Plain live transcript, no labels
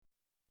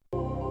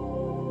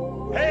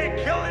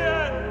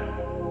Killian!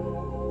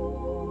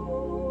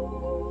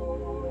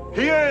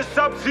 Here is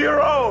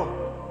Sub-Zero!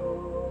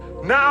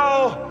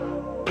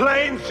 Now,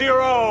 Plane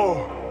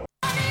Zero!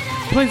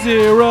 Plane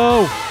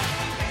Zero!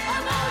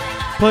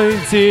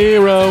 Plane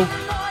Zero!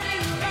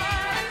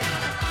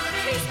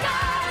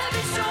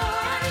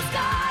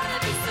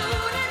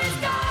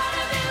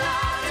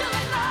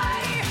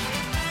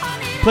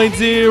 Plane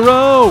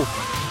Zero!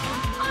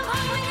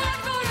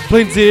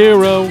 Plane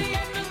Zero!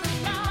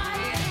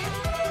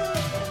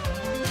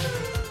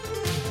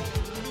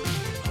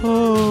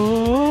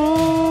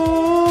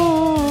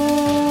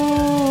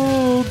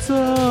 Holds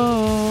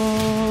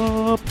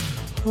up.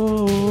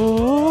 Holds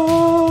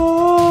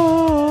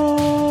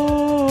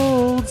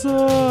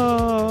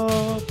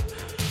up.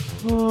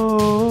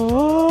 Holds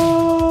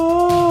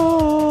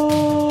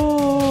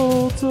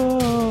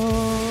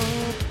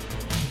up.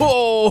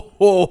 Oh,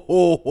 ho,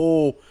 ho,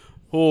 ho.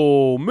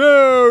 Oh,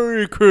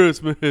 Merry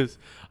Christmas.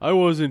 I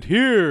wasn't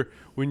here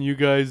when you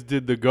guys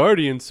did the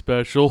Guardian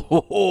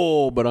special.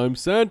 Oh, but I'm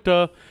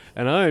Santa,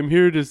 and I'm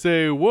here to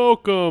say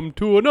welcome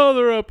to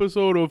another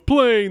episode of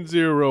Plane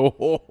Zero.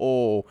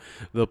 Oh,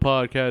 the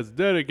podcast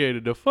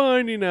dedicated to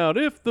finding out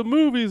if the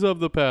movies of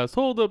the past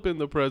hold up in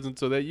the present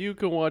so that you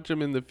can watch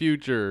them in the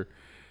future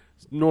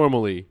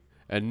normally.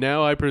 And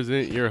now I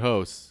present your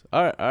hosts.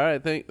 All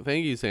right.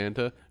 Thank you,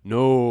 Santa.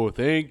 No,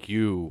 thank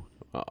you.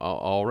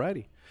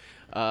 Alrighty.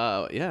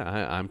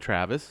 I'm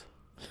Travis.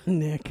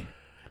 Nick.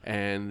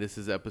 And this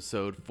is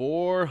episode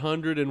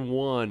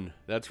 401.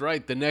 That's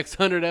right. The next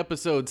 100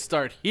 episodes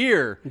start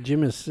here.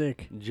 Jim is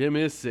sick. Jim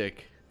is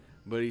sick,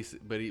 but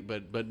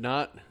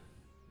not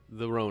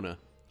the Rona.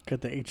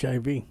 Got the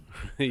HIV.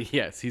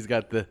 Yes, he's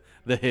got the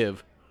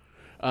HIV.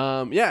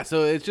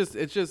 So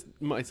it's just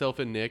myself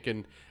and Nick,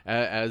 and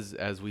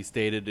as we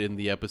stated in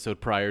the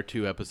episode prior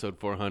to episode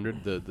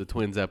 400, the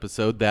twins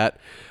episode, that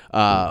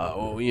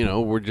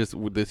we're just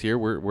this year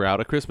we're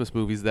out of Christmas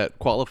movies that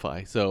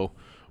qualify, so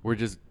we're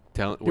just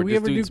telling. Did we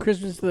ever do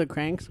Christmas to the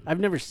Cranks? I've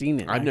never seen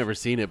it. I've never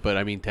seen it, but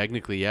I mean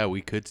technically, yeah,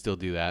 we could still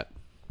do that.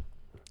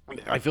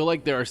 I feel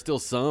like there are still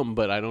some,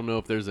 but I don't know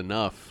if there's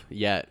enough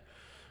yet.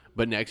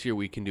 But next year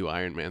we can do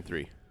Iron Man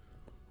 3.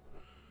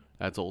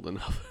 That's old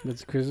enough.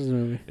 That's a Christmas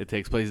movie. It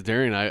takes place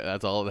during.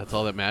 That's all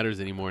that matters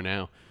anymore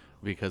now,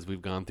 because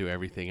we've gone through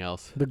everything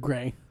else. The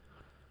Gray.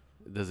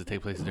 Does it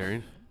take place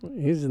during?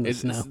 He's in the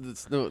snow.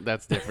 No,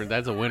 that's different.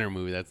 That's a winter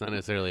movie. That's not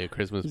necessarily a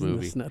Christmas He's movie. In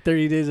the snow.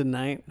 30 Days a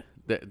Night.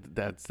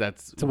 That's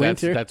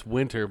winter. That's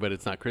winter, but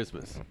it's not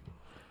Christmas.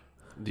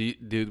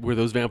 Were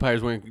those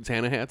vampires wearing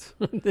Santa hats?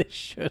 They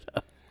should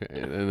have.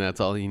 And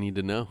that's all you need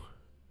to know.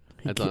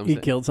 That's all I'm He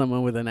saying. killed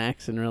someone with an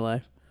axe in real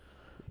life.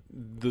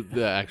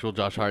 The actual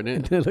Josh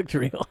Hartnett. It looked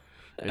real.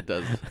 It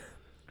does.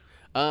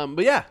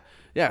 But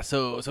yeah.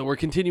 So we're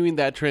continuing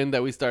that trend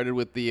that we started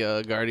with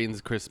the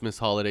Guardians Christmas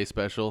holiday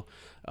special,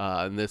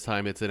 and this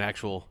time it's an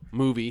actual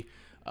movie,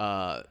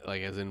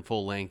 like as in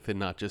full length and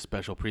not just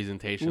special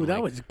presentation. Ooh,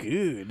 that was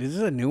good. Is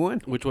this a new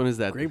one? Which one is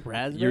that? Grape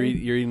raspberry.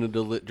 You're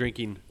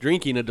eating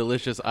drinking a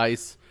delicious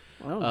ice.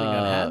 I don't think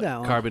I've had that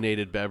one.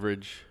 Carbonated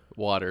beverage,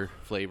 water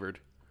flavored.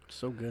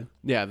 So good.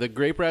 Yeah, the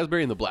grape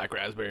raspberry and the black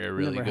raspberry are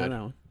really Never good. had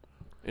that one.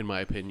 In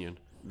my opinion.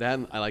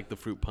 Then I like the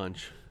fruit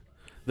punch.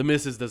 The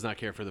missus does not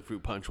care for the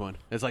fruit punch one.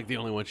 It's like the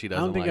only one she doesn't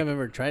I don't think like. I've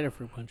ever tried a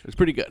fruit punch. It's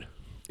pretty good,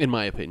 in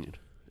my opinion.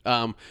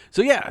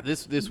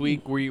 This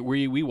week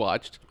we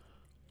watched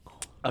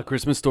A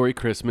Christmas Story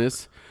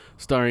Christmas,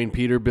 starring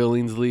Peter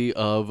Billingsley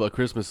of A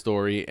Christmas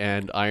Story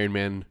and Iron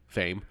Man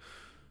fame,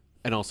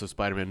 and also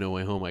Spider-Man No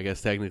Way Home, I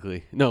guess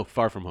technically. No,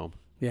 Far From Home.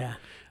 Yeah.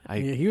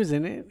 He was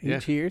in it. Yeah.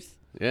 Cheers.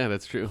 Yeah,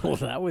 that's true. Well,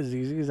 that was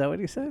easy. Is that what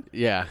he said?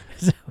 Yeah.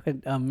 Is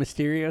that what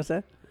Mysterio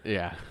said?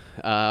 Yeah.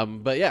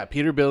 But yeah,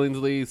 Peter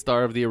Billingsley,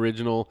 star of the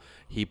original.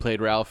 He played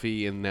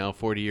Ralphie, and now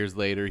 40 years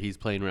later, he's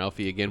playing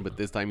Ralphie again, but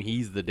this time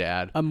he's the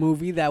dad. A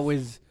movie that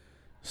was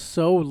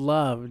so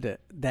loved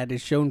that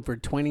is shown for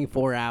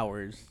 24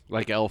 hours.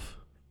 Like Elf.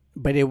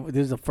 But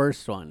there's the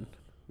first one.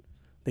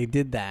 They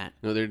did that.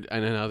 No, I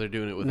know now they're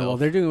doing it with Elf. Well,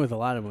 they're doing it with a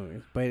lot of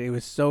movies. But it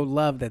was so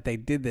loved that they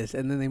did this,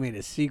 and then they made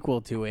a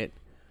sequel to it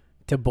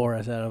to bore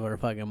us out of our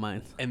fucking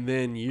minds. And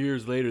then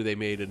years later, they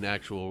made a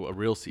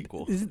real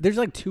sequel. There's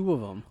like two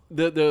of them.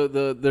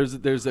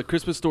 There's a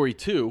Christmas Story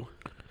 2,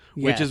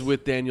 which Yes. is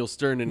with Daniel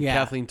Stern and Yeah.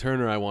 Kathleen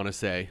Turner, I want to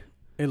say.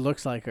 It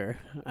looks like her.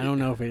 I don't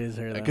know if it is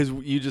her, though. Because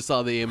you just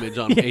saw the image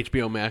on Yeah.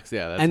 HBO Max.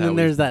 Yeah, that's And how then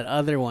there's that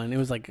other one. It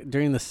was like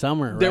during the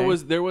summer, There right?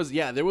 was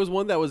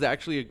one that was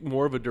actually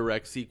more of a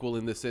direct sequel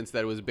in the sense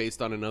that it was based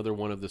on another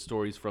one of the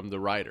stories from the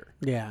writer,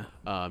 Yeah.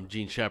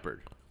 Gene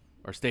Shepard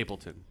or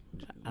Stapleton,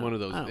 one of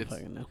those. I don't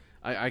fucking know.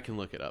 I can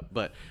look it up,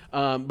 but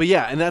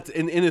yeah, and that's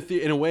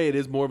in a way it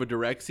is more of a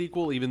direct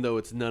sequel, even though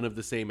it's none of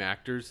the same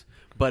actors,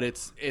 but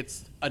it's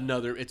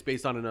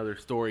based on another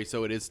story,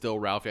 so it is still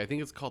Ralphie. I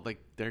think it's called like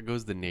There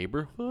Goes the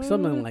Neighbor,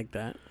 Something like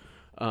that.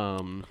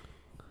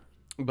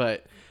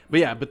 But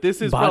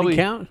this is Body probably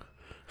count?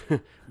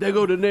 There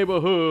Go the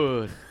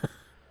Neighborhood.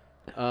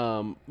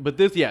 But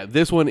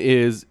this one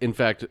is in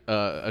fact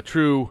a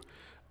true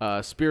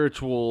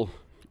spiritual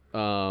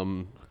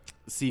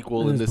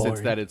sequel It in is the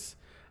sense boring. that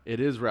it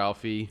is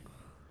Ralphie,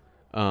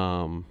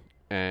 and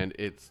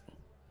it's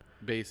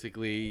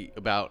basically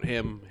about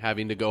him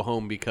having to go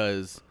home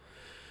because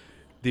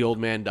the old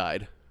man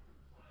died.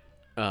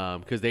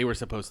 Because they were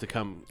supposed to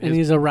come, And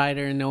he's a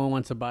writer, and no one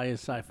wants to buy his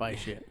sci-fi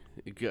shit.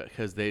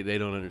 because they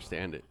don't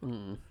understand it.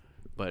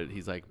 But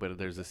he's like, but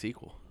there's a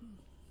sequel.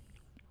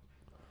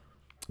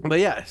 But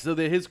yeah, so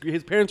his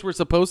parents were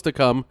supposed to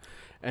come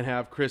and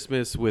have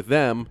Christmas with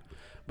them,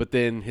 but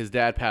then his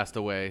dad passed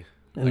away,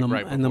 And,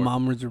 right and the before,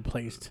 mom was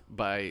replaced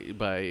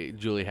by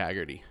Julie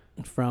Haggerty.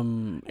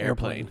 from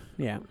Airplane.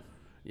 Yeah.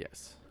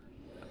 Yes,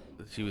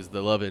 she was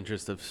the love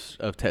interest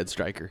of Ted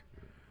Stryker.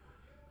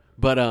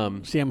 But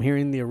See, I'm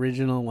hearing the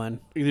original one.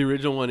 the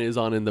original one is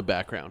on in the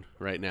background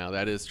right now.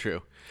 That is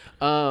true.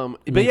 But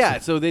Makes yeah,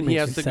 it- so then he makes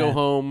has it to go sad.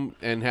 home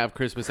and have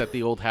Christmas at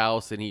the old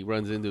house, and he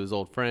runs into his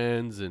old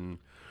friends, and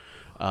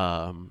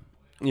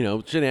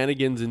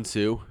shenanigans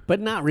ensue. But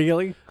not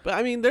really. But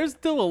I mean, there's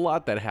still a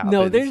lot that happens.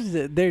 No,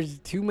 there's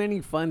too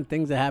many fun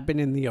things that happen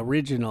in the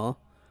original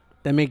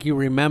that make you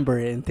remember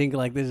it and think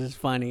like this is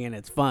funny and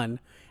it's fun.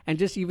 And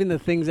just even the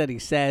things that he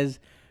says,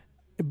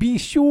 be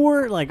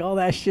sure, like all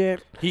that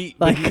shit. he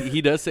like-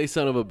 he does say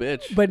 "son of a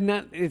bitch." But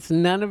it's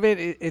none of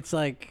it. It's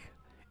like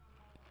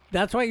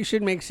that's why you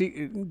should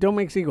don't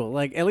make sequel.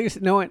 Like at least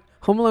know what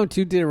Home Alone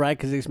 2 did it right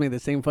because they just made the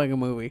same fucking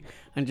movie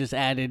and just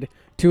added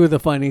two of the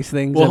funniest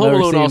things. Well, I've Home ever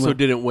Alone seen. also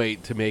didn't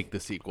wait to make the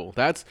sequel.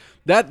 That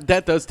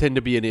does tend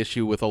to be an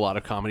issue with a lot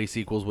of comedy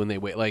sequels when they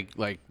wait,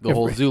 like the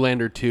whole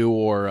Zoolander 2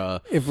 or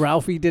If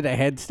Ralphie did a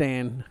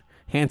handstand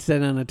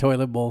on a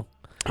toilet bowl,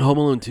 Home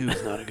Alone 2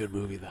 is not a good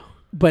movie though.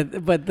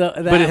 but But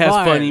it has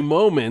funny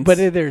moments. But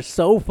they're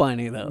so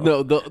funny though.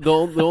 No,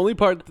 the only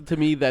part to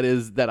me that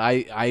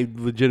I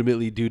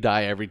legitimately do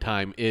die every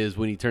time is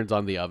when he turns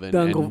on the oven.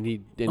 The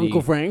and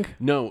Uncle Frank.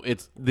 No,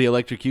 it's the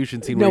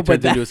electrocution scene No, where he but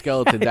turns into a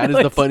skeleton. That is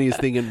the funniest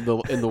thing in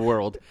the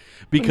world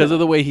because of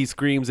the way he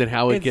screams and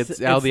how It's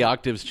the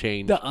octaves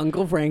change. The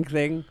Uncle Frank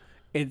thing.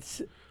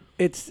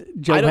 It's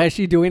Joe I don't-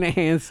 Pesci doing a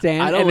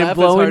handstand I don't and it laugh as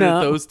blowing hard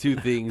up. at those two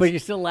things. But you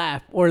still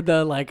laugh. Or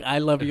the like I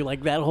love you,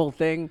 like that whole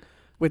thing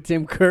with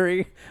Tim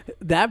Curry.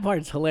 That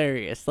part's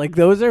hilarious. Like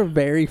those are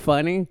very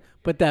funny,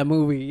 but that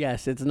movie,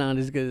 yes, it's not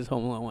as good as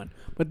Home Alone 1.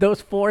 But those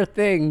four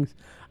things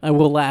I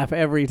will laugh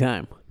every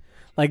time.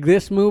 Like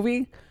this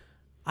movie,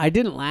 I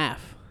didn't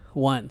laugh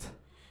once.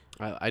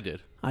 I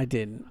did. I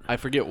didn't. I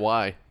forget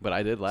why, but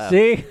I did laugh.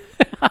 See?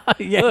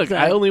 Yeah, Look, I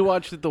exactly. only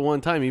watched it the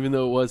one time, even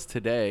though it was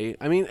today.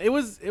 I mean, it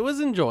was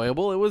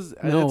enjoyable. It was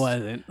No, it it's-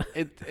 wasn't.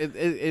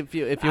 If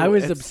you, I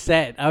was it's-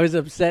 upset. I was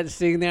upset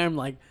sitting there. I'm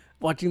like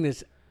watching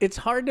this. It's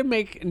hard to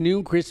make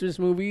new Christmas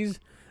movies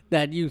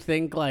that you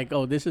think like,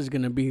 oh, this is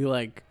gonna be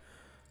like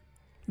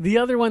the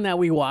other one that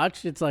we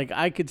watched. It's like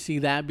I could see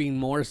that being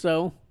more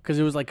so because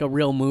it was like a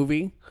real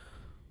movie.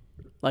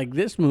 Like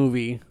this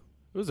movie,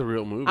 It was a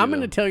real movie. I'm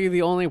gonna though. tell you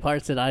the only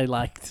parts that I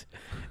liked.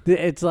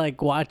 It's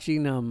like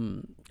watching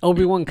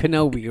Obi-Wan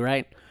Kenobi,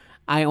 right?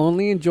 I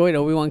only enjoyed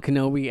Obi-Wan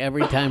Kenobi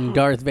every time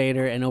Darth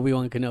Vader and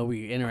Obi-Wan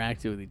Kenobi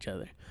interacted with each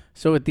other.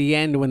 So at the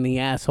end, when the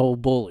asshole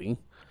bully,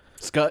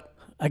 Scut.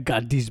 I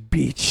got this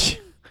bitch.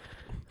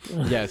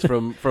 Yes,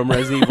 from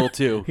Resident Evil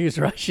 2. He was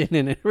Russian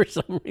in it for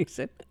some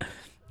reason.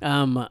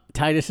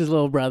 Titus's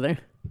little brother.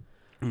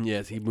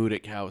 Yes, he mooed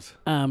at cows.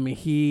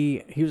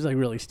 He was like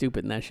really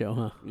stupid in that show,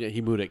 huh? Yeah,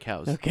 he mooed at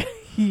cows. Okay.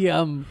 He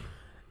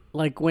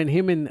like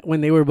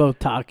when they were both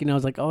talking, I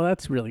was like, oh,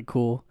 that's really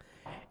cool.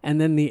 And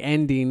then the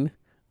ending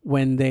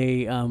when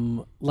they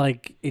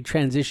like it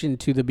transitioned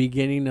to the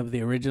beginning of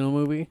the original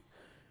movie.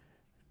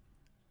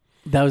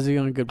 That was the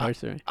only good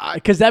parts of it.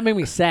 Because that made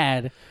me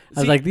sad. I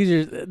was See- like,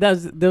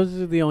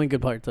 those are the only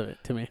good parts of it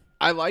to me.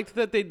 I liked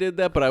that they did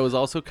that, but I was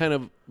also kind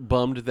of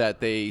bummed that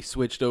they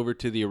switched over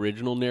to the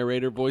original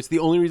narrator voice. The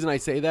only reason I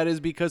say that is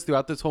because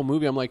throughout this whole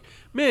movie, I'm like,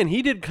 man,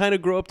 he did kind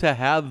of grow up to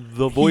have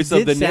the voice of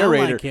did the sound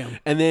narrator. like him.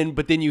 And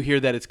then you hear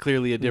that it's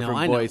clearly a different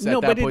I know. voice No,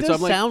 at that but point. it So does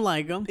I'm like, sound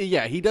like him.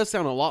 yeah, he does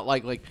sound a lot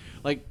like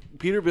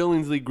Peter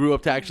Billingsley grew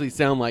up to actually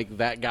sound like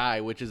that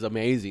guy, which is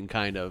amazing.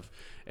 Kind of,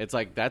 it's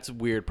like that's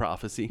weird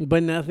prophecy.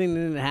 But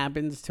nothing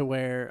happens to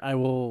where I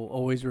will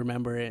always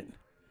remember it.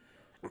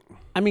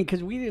 I mean,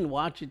 because we didn't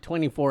watch it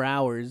 24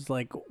 hours.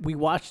 Like, we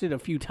watched it a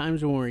few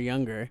times when we were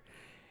younger,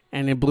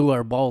 and it blew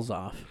our balls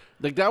off.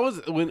 Like that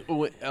was when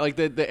like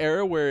the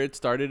era where it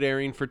started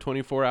airing for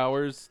 24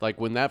 hours. Like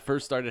when that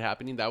first started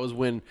happening, that was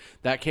when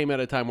that came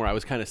at a time where I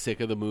was kind of sick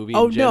of the movie.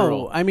 Oh, in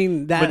general. no. I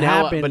mean, that but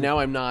now, happened. But now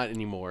I'm not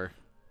anymore,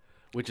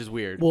 which is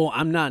weird. Well,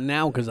 I'm not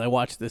now because I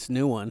watched this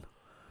new one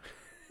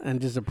and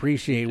just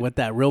appreciate what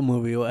that real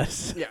movie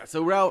was. Yeah.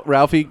 So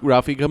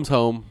Ralphie comes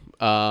home,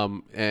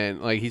 and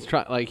like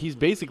he's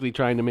basically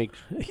trying to make.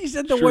 He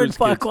said the Sure word as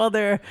fuck kids. while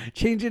they're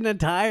changing the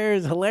tire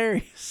is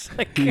hilarious.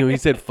 Like, He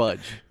said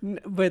fudge.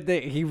 but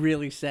he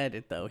really said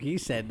it, though. He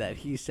said that.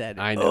 He said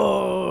it. I know.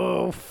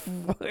 Oh,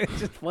 it's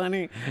just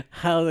funny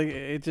how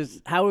it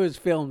was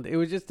filmed. It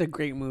was just a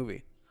great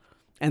movie.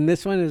 And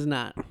this one is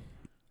not.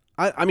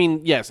 I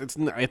mean, yes, it's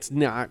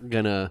not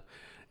gonna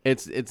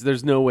It's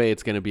there's no way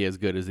it's going to be as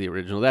good as the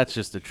original. That's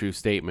just a true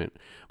statement.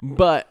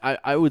 But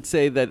I would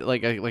say that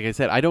like I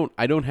said, I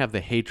don't have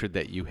the hatred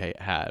that you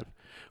have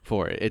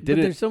for it. It But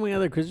didn't. there's so many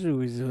other Christmas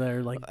movies that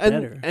are like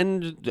better.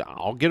 And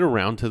I'll get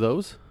around to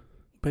those.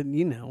 But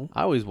you know,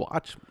 I always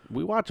watch.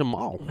 We watch them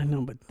all. I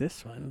know. But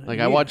this one, Like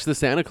I watched the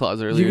Santa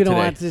Claus earlier You gonna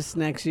today. watch this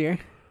next year?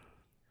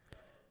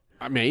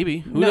 Maybe.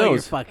 Who no, knows?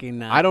 you're fucking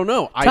not. I don't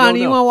know. I Tony, don't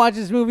know. you want to watch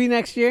this movie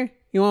next year?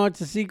 You want to watch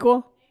the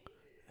sequel?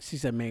 She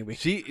said maybe.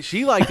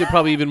 She liked it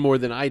probably even more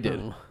than I did.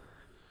 Oh.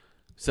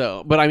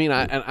 So, but I mean,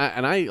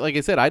 I like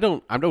I said, I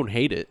don't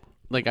hate it.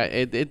 Like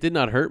it did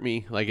not hurt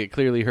me. Like it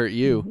clearly hurt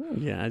you.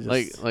 Yeah, I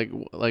just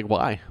Like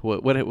why?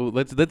 What?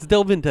 Let's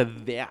delve into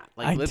that.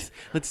 Like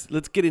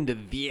let's get into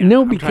that.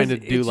 no, I'm because trying to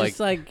do it's like, just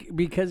like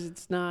because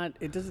it's not.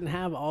 It doesn't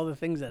have all the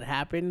things that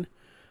happen.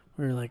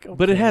 We're like, okay.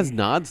 but it has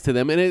nods to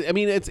them, and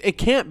it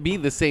can't be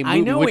the same I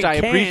movie, know which it I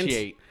can't.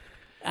 appreciate.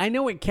 I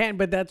know it can't,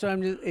 but that's why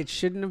I'm just. It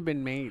shouldn't have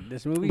been made.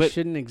 This movie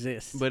shouldn't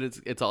exist. But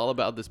it's all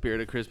about the spirit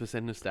of Christmas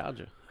and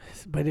nostalgia.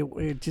 But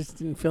it just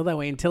didn't feel that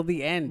way until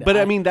the end. But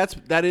I mean,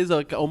 that is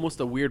like almost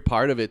a weird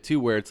part of it too,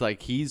 where it's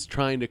like he's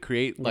trying to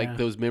create like Yeah.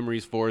 those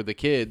memories for the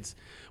kids,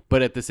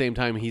 but at the same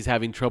time he's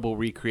having trouble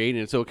recreating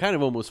it. So it kind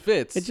of almost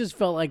fits. it just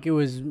felt like it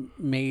was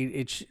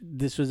made.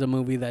 This was a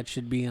movie that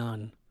should be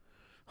on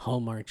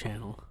Hallmark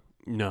Channel.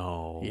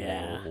 no,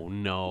 Yeah.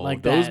 no.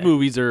 Like those that.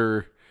 movies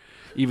are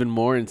even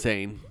more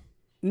insane.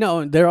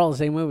 No, they're all the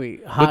same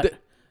movie. Hot the-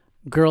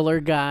 girl or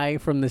guy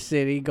from the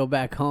city go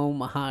back home.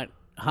 Hot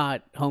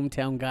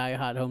hometown guy,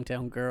 hot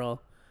hometown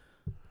girl.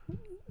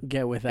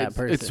 Get with that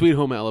person. It's Sweet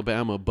Home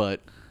Alabama,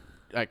 but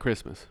at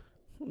Christmas.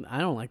 I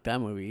don't like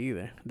that movie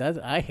either.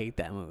 I hate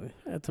that movie.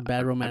 That's a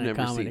bad I've romantic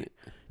never comedy. seen it.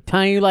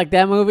 Tanya, you like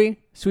that movie?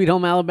 Sweet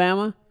Home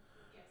Alabama?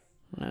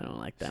 I don't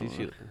like that See,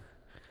 movie.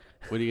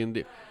 what are you gonna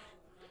do?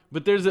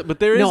 But there is.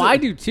 No, I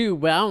do too,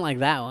 but I don't like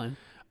that one.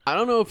 I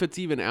don't know if it's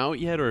even out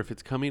yet or if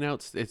it's coming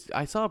out.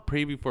 I saw a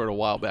preview for it a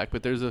while back,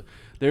 but there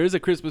is a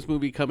Christmas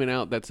movie coming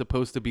out that's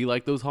supposed to be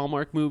like those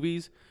Hallmark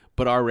movies,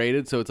 but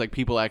R-rated. So it's like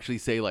people actually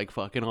say like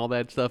fucking all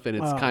that stuff, and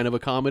it's Oh. kind of a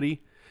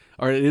comedy,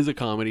 or it is a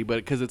comedy, but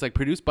because it's like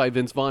produced by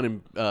Vince Vaughn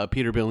and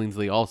Peter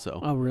Billingsley also.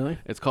 Oh, really?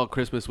 It's called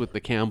Christmas with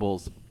the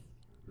Campbells.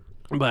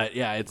 But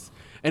yeah, it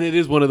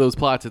is one of those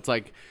plots. It's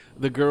like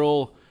the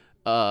girl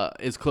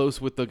is close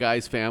with the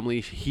guy's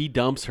family. He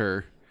dumps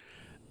her.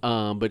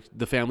 But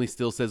the family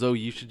still says, "Oh,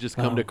 you should just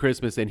come to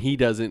Christmas," and he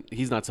doesn't.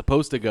 He's not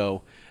supposed to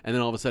go. And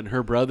then all of a sudden,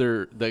 her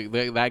brother,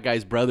 that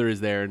guy's brother, is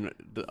there, and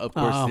of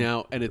course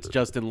now, and it's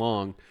Justin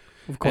Long.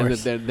 Of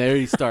course. And then there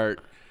you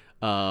start,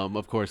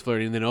 of course,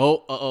 flirting. And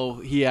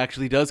then he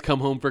actually does come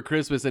home for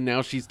Christmas, and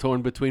now she's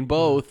torn between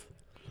both.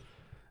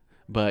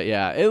 But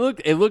yeah, it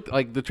looked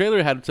like the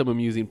trailer had some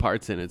amusing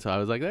parts in it, so I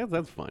was like,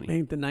 that's I funny.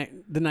 think the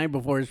night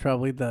before is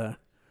probably the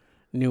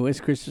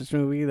newest Christmas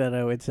movie that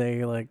I would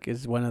say like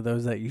is one of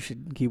those that you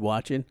should keep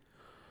watching.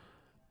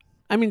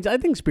 I mean, I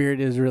think Spirit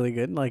is really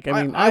good. Like,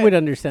 I would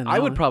understand that I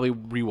would one. probably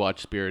rewatch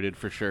Spirited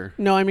for sure.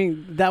 No, I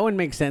mean, that one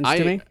makes sense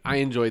to me. I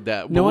enjoyed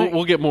that. No,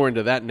 We'll get more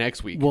into that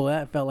next week. Well,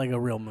 that felt like a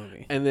real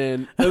movie. And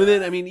then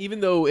I mean,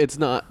 even though it's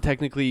not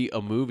technically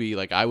a movie,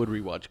 like I would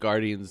rewatch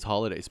Guardians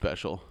Holiday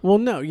Special. Well,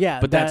 no, yeah.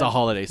 But that's a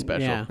holiday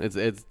special. yeah. It's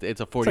a It's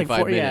like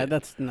 45 minute. Yeah,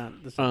 that's not.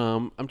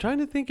 I'm trying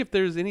to think if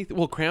there's anything.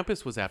 Well,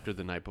 Krampus was after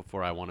The Night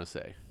Before, I want to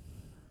say.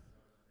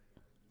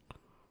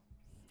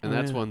 And Oh,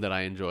 that's yeah. one that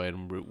I enjoy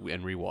and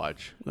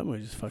rewatch that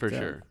movie just fucked for up.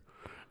 sure.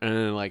 And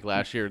then like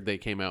last year they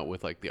came out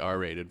with like the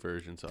R-rated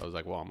version, so I was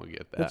like, well, I'm gonna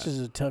get that. That's just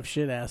a tough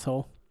shit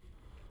asshole.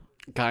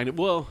 Kind of.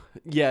 Well,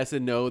 yes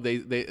and no.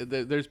 There's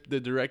the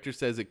director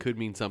says it could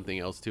mean something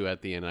else too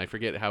at the end. I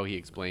forget how he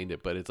explained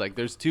it, but it's like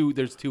there's two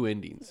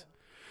endings.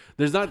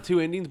 There's not two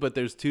endings, but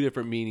there's two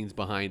different meanings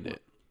behind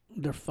it.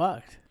 They're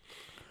fucked.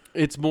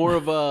 It's more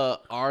of a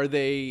are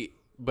they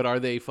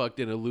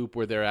fucked in a loop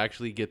where they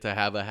actually get to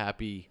have a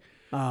happy,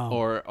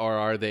 or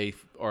are they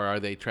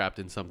trapped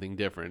in something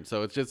different?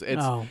 So it's just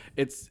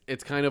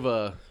it's kind of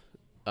a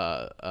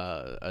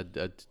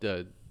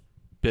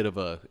bit of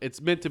a,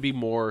 it's meant to be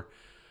more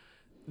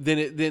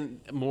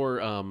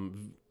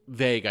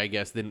vague, I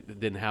guess,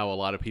 than how a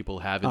lot of people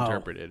have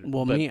interpreted.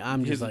 Well, But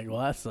I'm just like, well,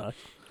 that sucks.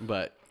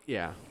 But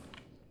yeah,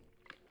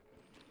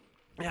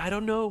 I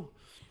don't know.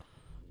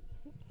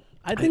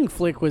 I think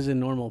Flick was in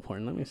normal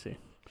porn. Let me see.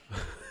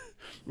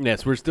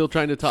 Yes, we're still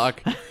trying to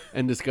talk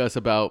and discuss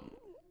about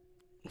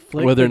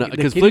Flick, whether or the not,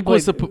 because kid Flick who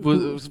was,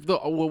 played-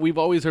 what we've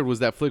always heard was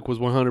that Flick was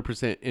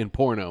 100% in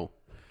porno,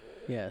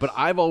 Yes. but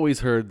I've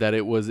always heard that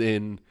he was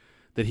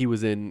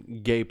in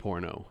gay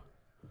porno.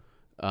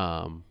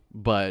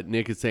 But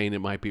Nick is saying it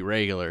might be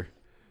regular.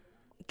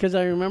 Because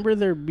I remember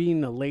there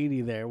being a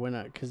lady there when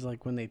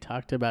they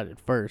talked about it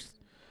first.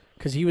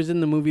 Because he was in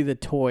the movie The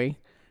Toy,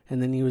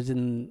 and then he was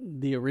in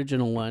the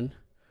original one,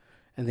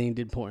 and then he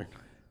did porn.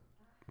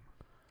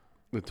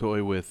 The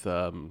Toy with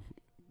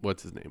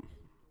what's his name?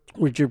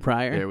 Richard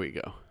Pryor. There we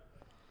go.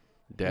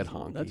 Dead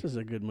Honky. That's just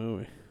a good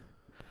movie.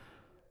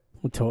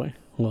 The Toy.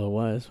 Well, it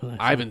was. When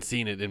I haven't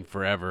seen it in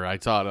forever. I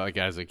saw it like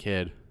as a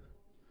kid.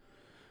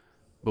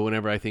 But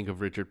whenever I think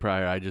of Richard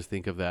Pryor, I just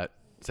think of that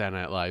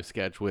Saturday Night Live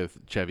sketch with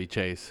Chevy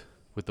Chase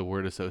with the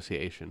word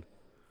association.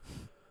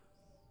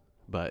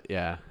 But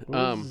yeah,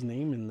 What was his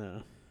name in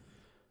the?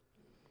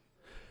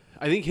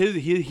 I think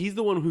he's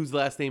the one whose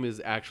last name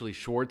is actually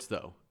Schwartz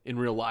though in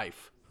real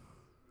life.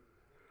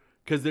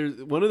 Because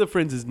there's one of the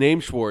friends is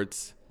named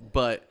Schwartz,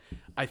 but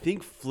I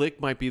think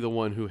Flick might be the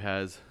one who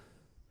has.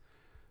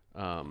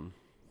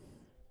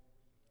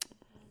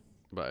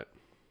 But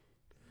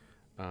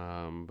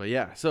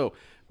yeah. So,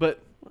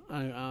 but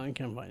I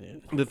can't find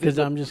it The thing because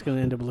that- I'm just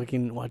gonna end up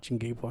watching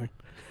gay porn.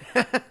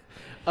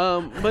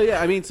 but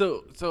yeah, I mean,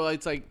 so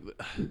it's like,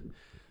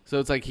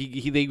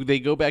 they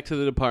go back to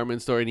the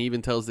department store and he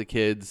even tells the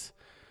kids,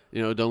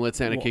 don't let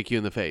Santa kick you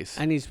in the face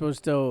And he's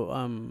supposed to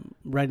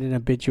write an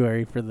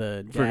obituary for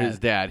the dad, for his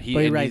dad. but he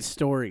and writes he's-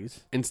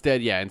 stories.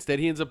 Instead he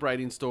ends up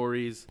writing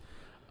stories,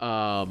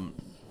 but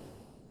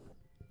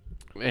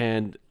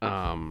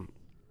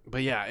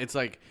yeah, it's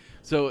like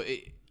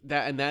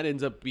that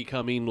ends up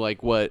becoming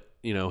like what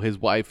his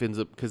wife ends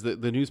up because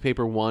the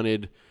newspaper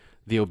wanted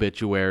the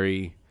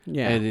obituary.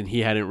 Yeah. And then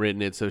he hadn't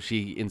written it, so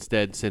she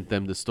instead sent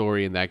them the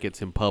story, and that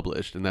gets him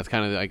published. And that's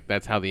kind of like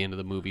that's how the end of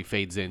the movie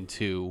fades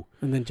into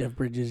And then Jeff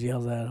Bridges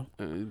yells at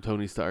him.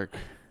 Tony Stark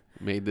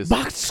made this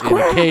Box of in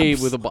a cave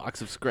scraps! with a box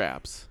of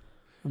scraps.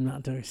 I'm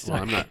not Tony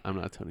Stark. Well, I'm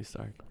not Tony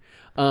Stark.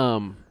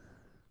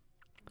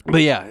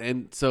 But yeah,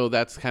 and so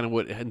that's kind of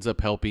what ends up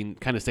helping,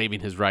 kind of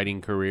saving his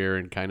writing career,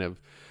 and kind of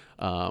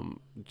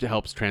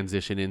helps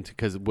transition into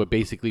because what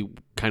basically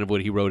kind of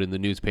what he wrote in the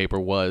newspaper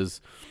was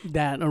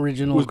That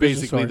original was Christmas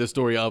basically story. the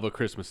story of A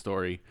Christmas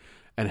Story,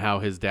 and how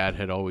his dad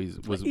had always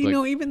was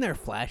even their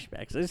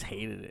flashbacks, I just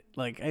hated it.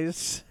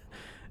 It's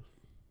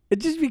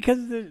just because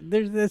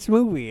there's this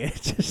movie.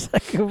 It's just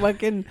like a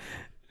fucking,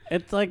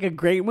 it's like a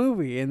great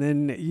movie, and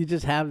then you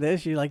just have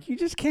this. You're like, you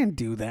just can't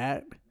do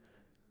that.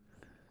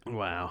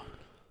 wow.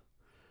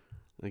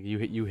 Like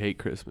you hate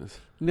Christmas.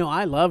 No,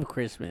 I love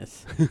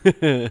Christmas,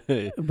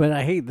 but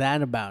I hate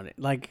that about it.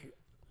 Like,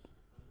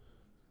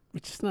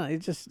 it's just not.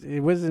 It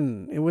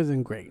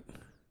wasn't great.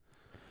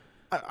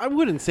 I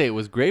wouldn't say it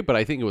was great, but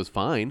I think it was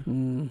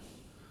fine.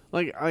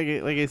 Like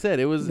I said,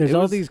 it was. There's it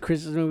all was, these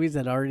Christmas movies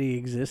that already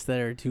exist that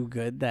are too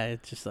good that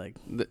it's just like,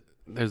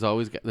 There's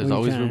always you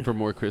room trying? for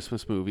more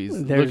Christmas movies.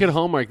 Look There's- at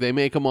Hallmark; they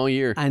make them all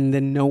year. and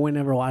then no one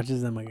ever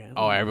watches them again.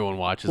 Oh, everyone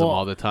watches them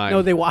all the time.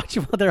 No, they watch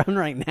them while they're on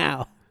right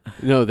now.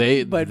 No,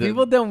 But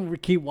people don't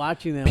keep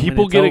watching them. when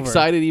people it's get over.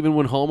 excited even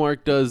when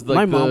Hallmark does like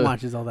My mom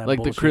watches all that like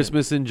the bullshit.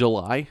 Christmas in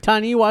July.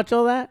 Tanya, you watch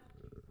all that?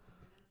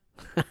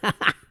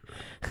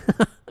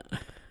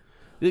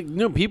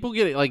 No, people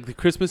get it like the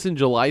Christmas in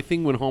July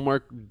thing when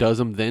Hallmark does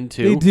them then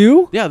too. They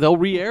do? Yeah, they'll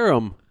re-air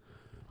them.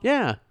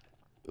 Yeah.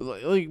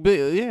 But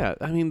yeah,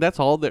 I mean that's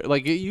all.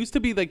 Like it used to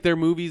be like their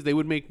movies. They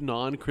would make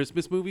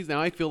non-Christmas movies.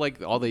 Now I feel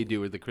like all they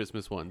do are the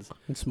Christmas ones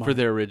It's smart. for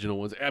their original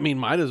ones. I mean,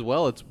 might as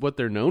well. It's what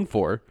they're known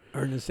for.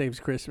 Ernest Saves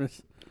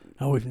Christmas.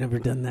 Oh, we've never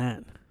done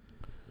that.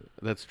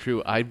 That's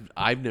true.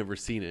 I've never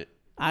seen it.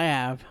 I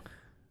have.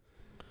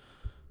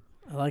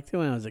 I liked it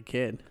when I was a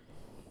kid.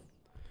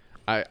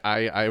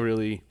 I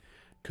really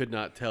could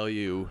not tell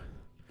you.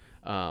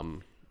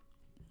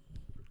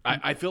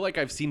 I feel like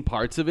I've seen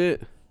parts of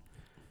it.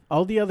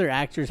 All the other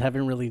actors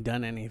haven't really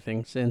done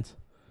anything since,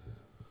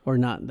 or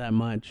not that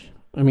much.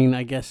 I mean,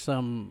 I guess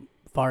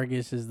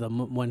Fargus is the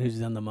one who's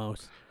done the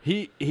most.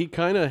 He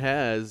kind of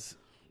has.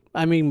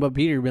 I mean, but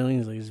Peter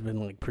Billingsley has been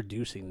like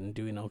producing and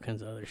doing all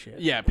kinds of other shit.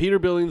 Yeah, Peter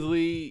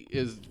Billingsley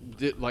is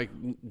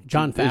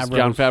John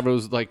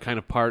Favreau's like kind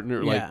of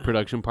partner, Yeah. like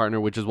production partner,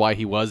 which is why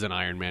he was an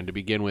Iron Man to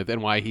begin with,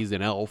 and why he's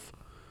an elf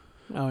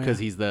Oh, because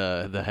yeah. he's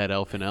the head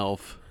elf in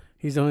Elf.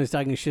 He's always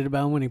talking shit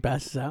about him when he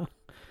passes out.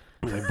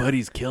 My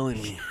buddy's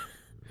killing me.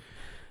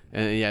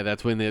 And yeah,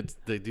 that's when they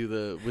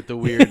do with the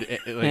weird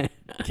like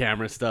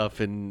camera stuff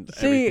and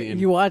See, everything.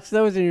 you watch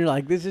those and you're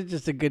like, this is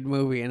just a good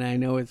movie, and I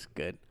know it's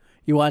good.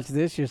 You watch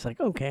this, you're just like,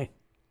 okay.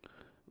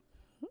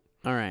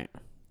 All right.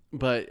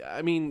 But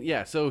I mean,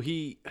 yeah. So but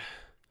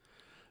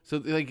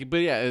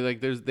yeah,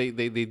 like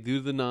they do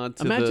the nod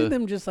to Imagine the.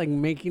 them just like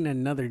making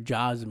another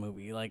Jaws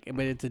movie, like,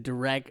 but it's a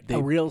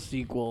They- real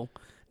sequel.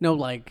 No,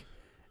 like,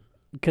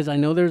 because I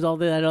know there's all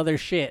that other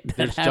shit. that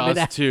There's have it Jaws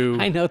at- 2,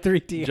 I know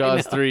 3D. I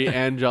Jaws know. 3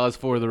 and Jaws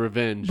 4: The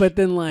Revenge. But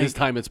then, like, this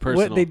time it's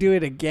personal. What they do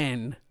it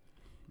again.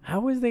 How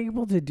was they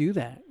able to do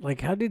that? Like,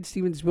 how did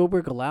Steven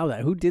Spielberg allow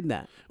that? Who did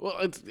that? Well,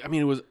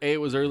 it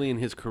was early in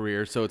his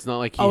career, so it's not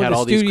like he Oh, had the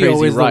all these studio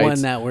crazy was the rights.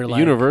 one that were like-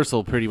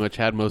 Universal pretty much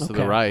had most of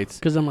the rights.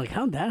 Because I'm like,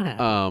 how'd that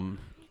happen?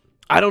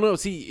 I don't know.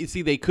 See,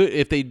 they could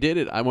if they did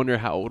it. I wonder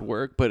how it would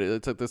work. But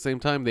it's at the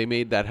same time they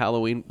made that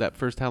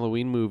first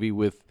Halloween movie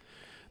with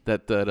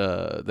that Danny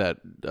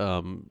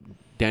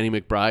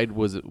McBride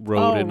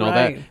wrote and all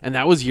that, right. and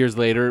that was years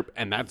later,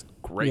 and that's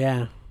great.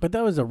 Yeah, but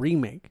that was a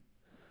remake.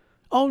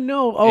 Oh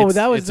no! Oh, It's-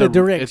 that was it's the a-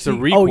 direct. it's a Oh,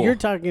 requel. you're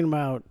talking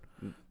about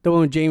the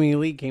one when Jamie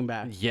Lee came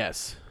back,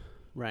 Yes.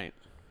 right?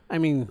 I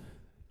mean,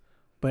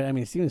 But I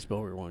mean, Steven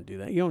Spielberg won't do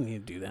that. You don't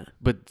need to do that.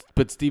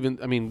 But Steven,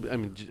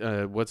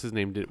 what's his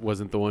name?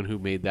 Wasn't the one who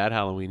made that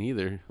Halloween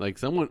either. Like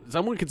someone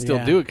could still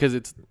Yeah. do it because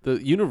it's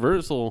the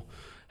Universal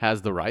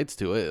has the rights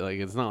to it. Like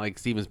it's not like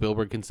Steven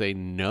Spielberg can say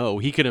no.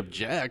 He can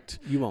object.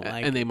 You won't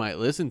like and it. they might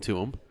listen to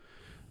him.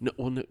 No,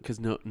 well, because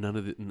none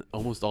of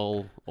almost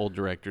all old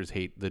directors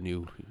hate the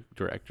new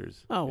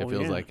directors. Oh, it well,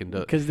 feels yeah. like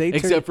and 'Cause they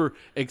except for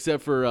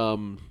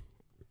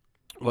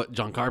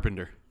John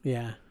Carpenter.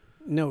 Yeah.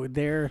 No,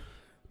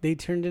 they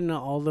turned into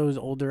all those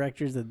old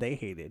directors that they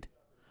hated.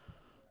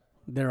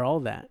 They're all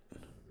that.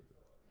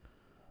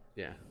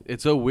 Yeah,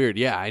 it's so weird.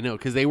 Yeah, I know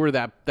because they were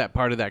that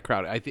part of that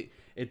crowd. I think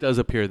it does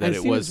appear that And it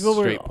Steven was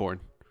Spielberg- straight porn.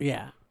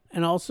 Yeah.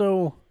 And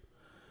also,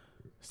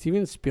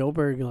 Steven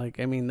Spielberg,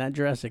 that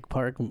Jurassic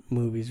Park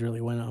movies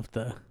really went off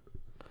the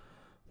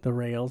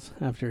rails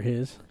after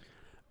his.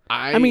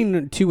 I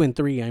mean, 2 and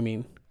 3, I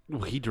mean.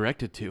 Well, he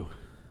directed 2.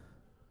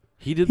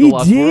 He did He The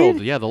Lost did?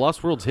 World. Yeah, The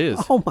Lost World's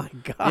his. Oh my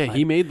God. Yeah,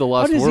 he made The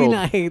Lost How does World. he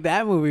not hate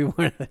that movie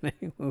more than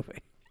any movie?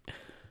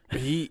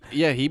 He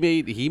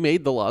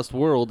made The Lost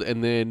World,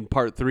 and then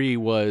part 3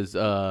 was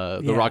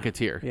The Yeah.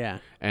 Rocketeer. Yeah.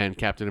 And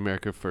Captain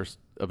America: First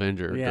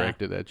Avenger, Yeah.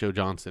 directed at Joe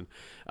Johnston.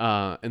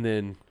 And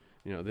then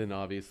then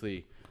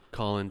obviously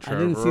Colin Trevorrow. I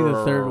didn't see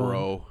the third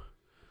one.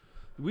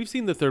 We've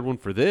seen the third one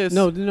for this.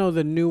 No,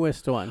 the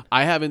newest one.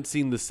 I haven't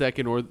seen the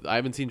second, or I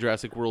haven't seen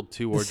Jurassic World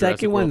 2 or The Jurassic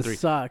second World one 3.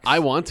 sucks. I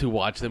want to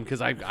watch them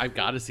because I've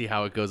got to see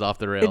how it goes off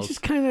the rails.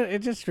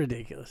 It's just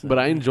ridiculous. But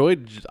I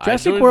enjoyed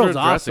Jurassic World's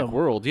Jurassic awesome.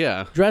 World.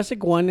 Yeah,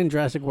 Jurassic 1 and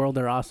Jurassic World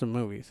are awesome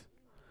movies.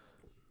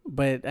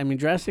 But, I mean,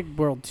 Jurassic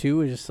World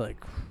 2 is just like...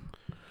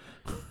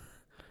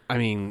 I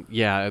mean,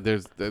 yeah.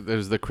 There's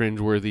the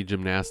cringeworthy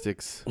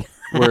gymnastics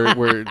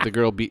where the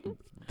girl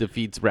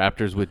defeats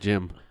raptors with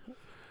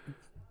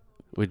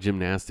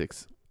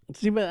gymnastics.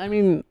 See, but, I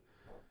mean...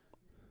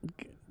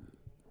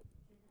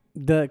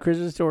 The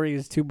Christmas Story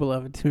is too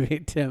beloved to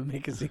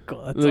make a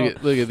sequel. That's all.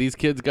 Look at these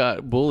kids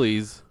got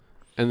bullies,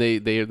 and they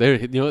they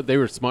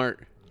were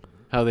smart.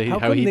 How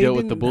he dealt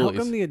with the bullies.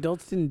 How come the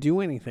adults didn't do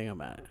anything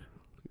about it?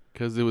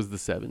 Because it was the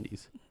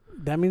 70s.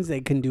 That means they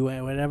can do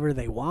whatever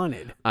they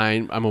wanted.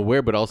 I'm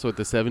aware, but also at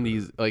the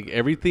 70s, like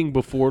everything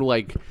before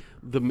like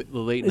the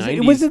late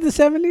 90s. Was it the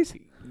 70s?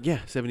 Yeah,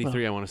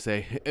 73, I want to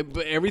say.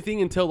 But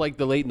everything until like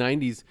the late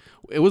 90s,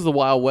 it was the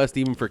Wild West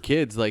even for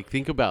kids. Like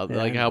think about Yeah,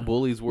 like I how know.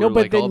 bullies were. No,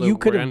 but like all then the you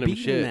could have random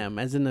beaten shit. them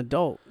as an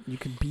adult. You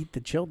could beat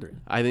the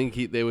children. I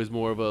think there was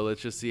more of a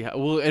let's just see how.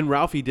 Well, and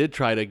Ralphie did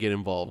try to get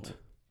involved.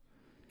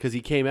 Because he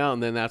came out,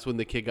 and then that's when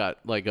the kid got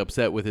like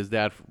upset with his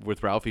dad,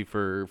 with Ralphie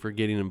for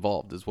getting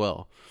involved as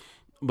well.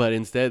 But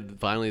instead,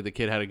 finally, the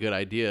kid had a good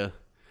idea,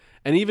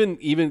 and even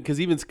because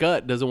even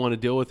Scott doesn't want to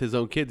deal with his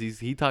own kids.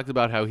 He talks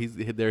about how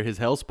they're his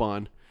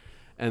hellspawn,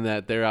 and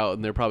that they're out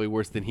and they're probably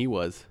worse than he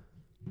was.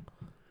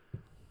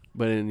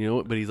 But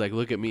he's like,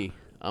 look at me,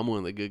 I'm one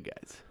of the good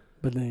guys.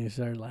 But then he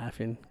started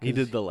laughing. He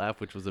did the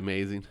laugh, which was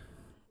amazing.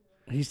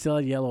 He still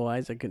had yellow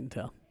eyes. I couldn't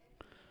tell.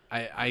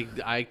 Well,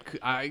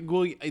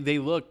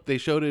 they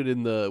showed it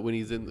in the when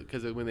he's in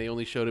because when they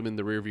only showed him in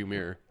the rearview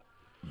mirror.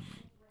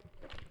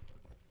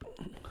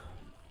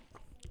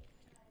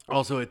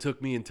 Also, it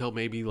took me until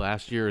maybe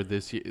last year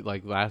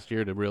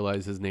to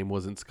realize his name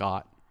wasn't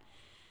Scott.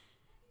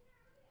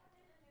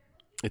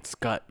 It's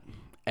Scut,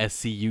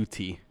 Scut,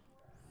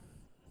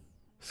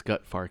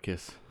 Scut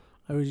Farkas.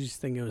 I was just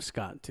thinking it was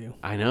Scott too.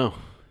 I know.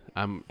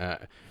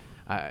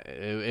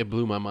 It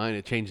blew my mind.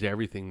 It changed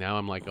everything. Now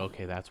I'm like,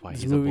 okay, that's why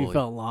This he's a movie bully.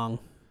 felt long.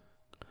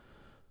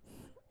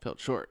 Felt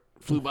short.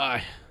 Flew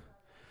by.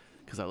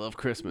 Because I love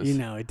Christmas. You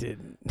know it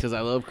did. Because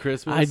I love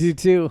Christmas. I do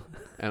too.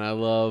 And I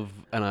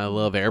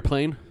love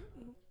Airplane.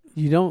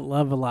 You don't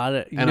love a lot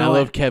of. I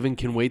love Kevin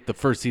Can Wait the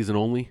first season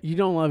only. You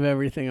don't love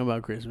everything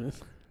about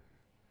Christmas.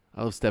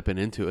 I love stepping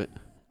into it.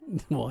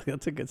 Well,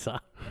 that's a good song.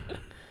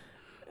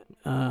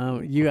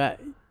 You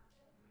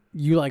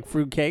like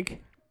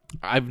fruitcake?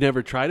 I've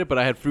never tried it, but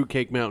I had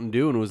Fruitcake Mountain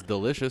Dew and it was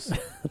delicious.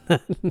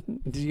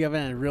 Did you ever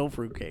have real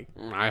fruitcake?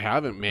 I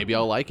haven't. Maybe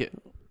I'll like it.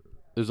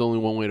 There's only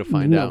one way to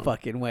find no out.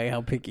 fucking way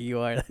how picky you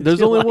are. There's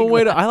You only like one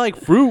way that. to. I like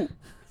fruit.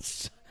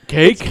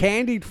 Cake. It's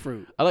candied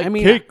fruit. I like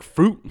mean, cake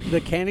fruit.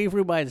 The candied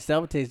fruit by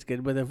itself tastes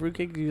good, but the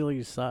fruitcake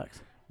usually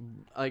sucks.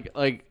 I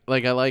like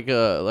I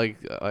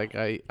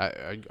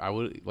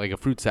would like a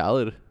fruit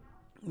salad.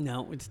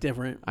 No, it's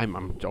different. I'm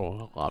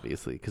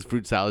obviously because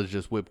fruit salad is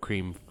just whipped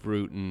cream,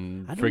 fruit,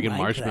 and I don't friggin' like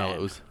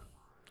marshmallows.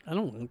 I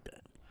don't like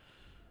that.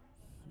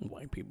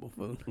 White people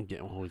food.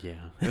 Yeah, well,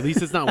 yeah. At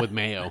least it's not with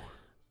mayo.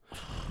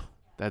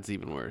 That's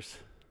even worse.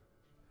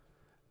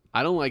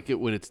 I don't like it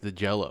when it's the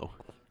Jello.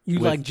 You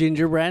With- like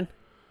gingerbread?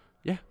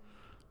 Yeah,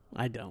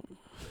 I don't.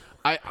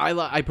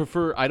 I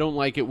prefer. I don't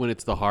like it when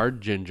it's the hard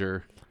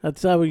ginger.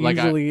 That's how it Like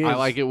usually is. I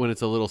like it when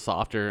it's a little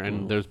softer,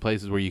 and there's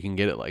places where you can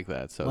get it like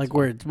that. So like it's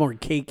where it's more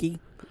cakey.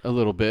 a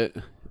little bit,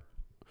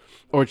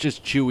 or it's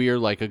just chewier,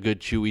 like a good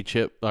chewy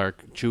chip or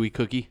chewy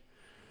cookie.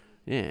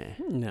 Yeah,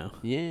 No,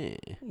 yeah.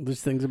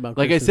 there's things about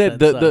Like I Christmas said,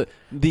 that suck.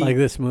 the like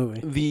this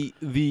movie.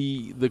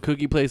 the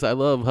cookie place I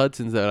love,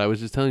 Hudson's, that I was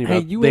just telling you Hey,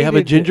 about. you They have a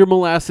hated ginger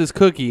molasses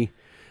cookie,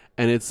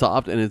 and it's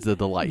soft and it's a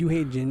delight. You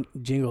hate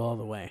Jingle All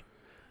the Way.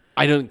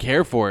 I don't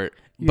care for it,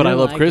 You but I don't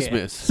love like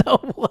Christmas. It. So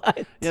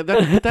what? Yeah,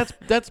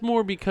 that's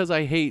more because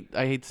I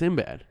hate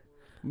Sinbad,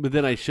 but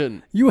then I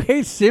shouldn't. You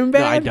hate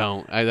Sinbad?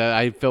 No, I don't.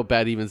 I felt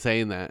bad even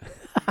saying that.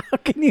 How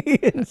can you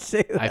even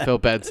say that? I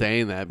felt bad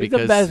saying that It's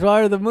because the best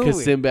part of the movie.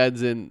 because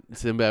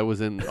Sinbad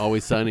was in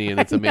Always Sunny and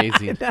it's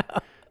amazing.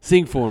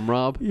 Sing for him,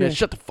 Rob. Yeah. Man,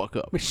 shut the fuck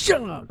up. But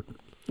shut up.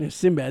 It's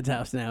Sinbad's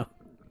house now.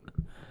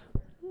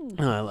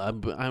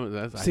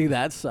 See,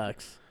 that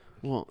sucks.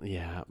 Well,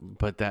 yeah,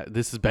 but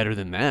this is better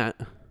than that.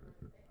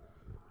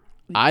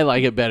 I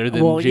like it better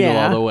than Well, Jingle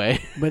yeah. All the Way.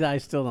 But I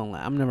still don't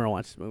like. I'm never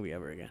watch this movie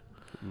ever again.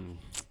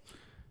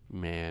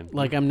 Man,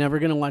 Like I'm never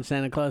gonna watch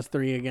Santa Claus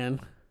 3 again.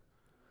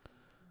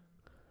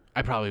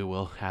 I probably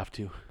will have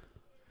to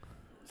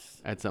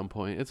at some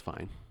point. It's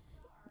fine.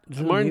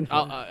 There's no Martin, need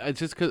for it. it's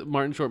just because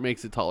Martin Short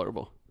makes it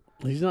tolerable.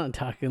 He's not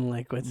talking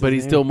like what's. But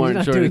his he's name? still Martin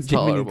not Short, doing it's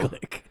Jiminy tolerable.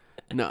 Glick.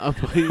 No,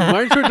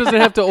 Martin Short doesn't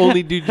have to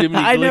only do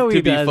Jiminy I know Glick he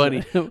to be does.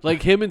 funny.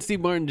 Like him and Steve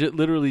Martin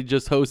literally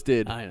just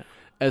hosted I know.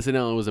 SNL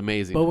and it was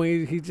amazing. But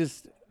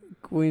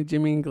when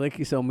Jimmy Glick,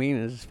 he's so mean,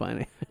 it's just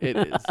funny. It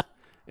is.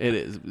 It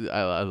is.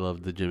 I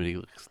love the Jiminy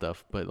Glick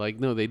stuff, but like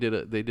no, they did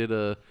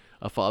a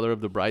Father of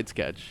the Bride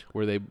sketch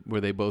where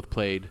they both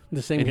played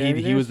The same and he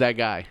characters? was that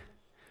guy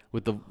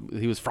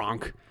he was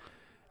Frank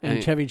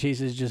And Chevy Chase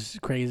is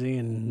just crazy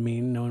and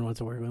mean. No one wants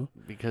to work with him.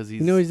 because he's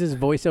You know, he's just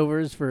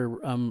voiceovers for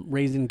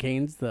Raising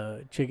Cane's,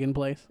 the chicken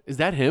place. is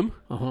that him?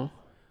 Uh huh.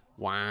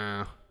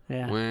 Wow.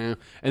 Yeah. Wow.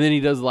 And then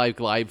he does like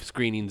live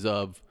screenings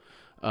of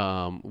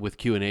with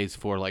Q&As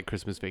for like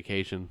Christmas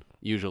Vacation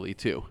usually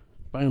too.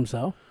 By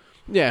himself.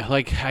 Yeah,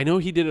 like I know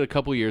he did it a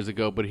couple years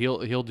ago, but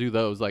he'll do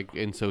those like,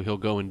 and so he'll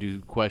go and do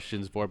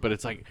questions for it. But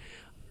it's like,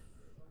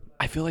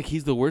 I feel like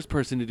he's the worst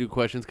person to do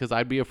questions because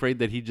I'd be afraid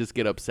that he'd just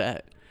get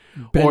upset,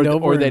 Bend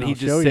over or that and he I'll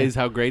just show you. says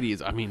how great he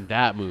is. I mean,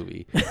 that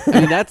movie. I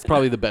mean, that's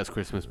probably the best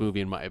Christmas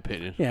movie in my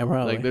opinion. Yeah,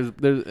 probably. Like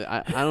there's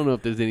I don't know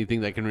if there's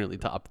anything that can really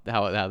top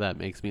how that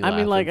makes me laugh. I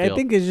mean, like, and I feel.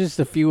 think it's just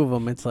a few of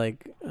them. It's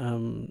like,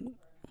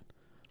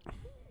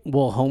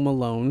 Home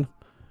Alone,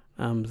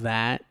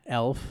 that,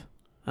 Elf,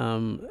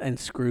 and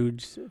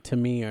Scrooge to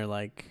me are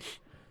like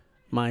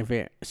my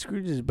favorite.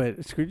 Scrooge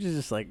is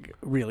just like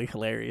really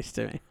hilarious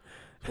to me.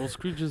 Well,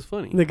 Scrooge is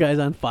funny. The guy's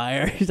on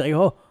fire. He's like,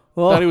 oh,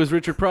 Thought he was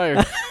Richard Pryor.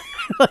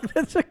 like,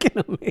 that's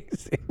fucking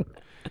amazing.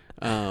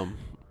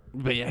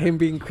 But yeah. Him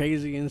being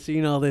crazy and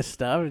seeing all this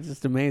stuff, it's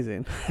just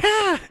amazing.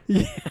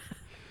 Yeah.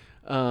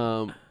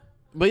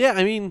 But yeah,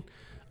 I mean,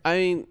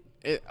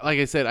 like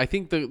I said, I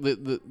think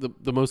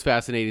the most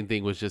fascinating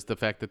thing was just the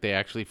fact that they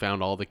actually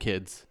found all the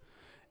kids,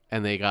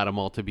 and they got them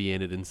all to be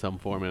in it in some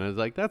form, and I was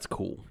like, that's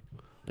cool.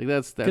 Like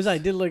that's Because I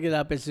did look it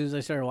up as soon as I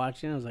started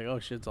watching. I was like, oh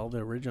shit, it's all the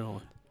original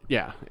one.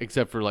 yeah,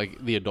 except for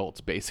like the adults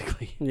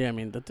basically. Yeah, I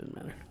mean that didn't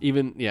matter.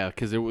 Even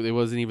because it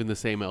wasn't even the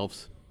same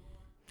elves.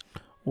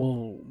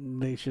 Well,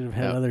 they should have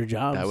had That- other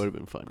jobs. That would have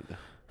been funny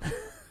though.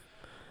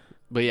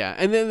 But yeah,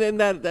 and then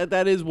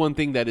that is one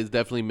thing that is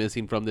definitely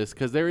missing from this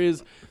because there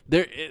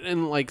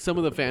and like some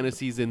of the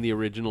fantasies in the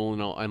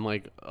original and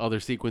like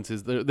other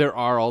sequences there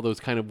are all those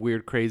kind of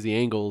weird crazy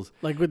angles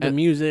Like with the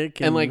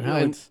music and like how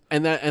and, it's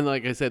and that and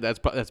like I said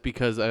that's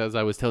because as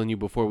I was telling you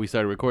before we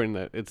started recording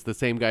that it's the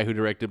same guy who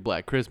directed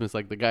Black Christmas.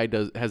 Like the guy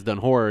has done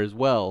horror as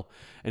well,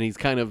 and he's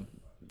kind of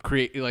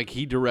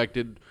he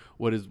directed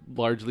what is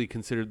largely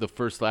considered the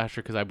first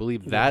slasher because I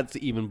believe that's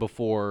even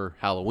before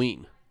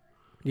Halloween.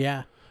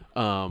 yeah.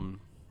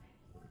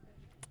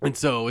 And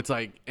so it's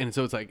like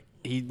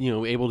he,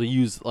 able to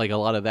use like a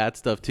lot of that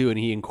stuff too. And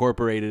he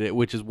incorporated it,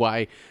 which is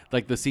why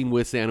like the scene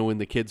with Santa when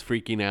the kid's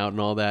freaking out and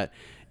all that,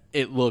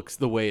 it looks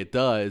the way it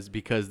does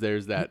because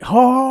there's that.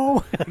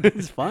 Oh,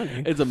 it's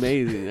funny. It's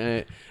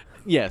amazing.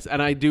 Yes.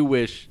 And I do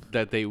wish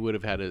that they would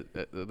have had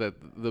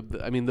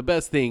the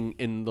best thing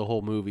in the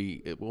whole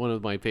movie. One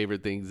of my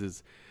favorite things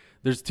is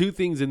there's two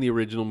things in the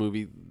original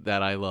movie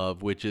that I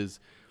love, which is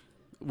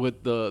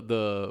with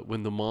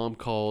when the mom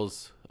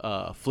calls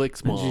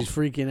Flick's mom, She's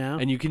freaking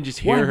out, and you can just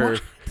hear her.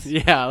 What?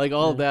 Yeah, like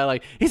all of that.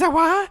 Like he's like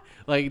what?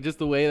 Like just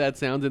the way that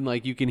sounds, and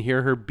like you can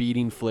hear her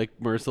beating Flick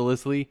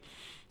mercilessly.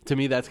 To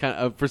me, that's kind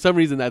of for some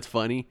reason that's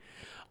funny.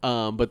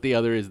 But the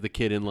other is the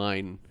kid in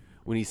line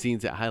when he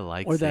sees it. I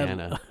like Or that-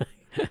 Santa.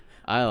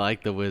 I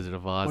like the Wizard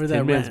of Oz. or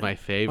Tin Man's ran- my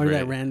favorite. Or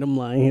that random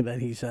line that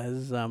he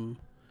says in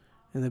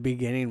the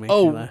beginning. Makes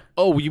you laugh.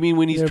 Oh, you mean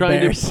when he's They're trying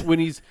bears. to when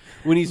he's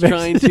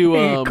trying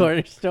to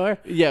corner store.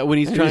 yeah, when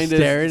he's And trying he's to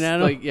staring at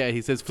him? like yeah,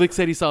 he says Flick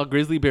said he saw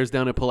grizzly bears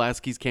down at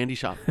Pulaski's candy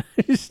shop.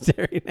 He's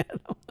staring at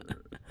him.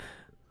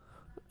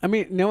 I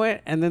mean, you know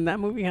what? And then that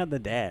movie had the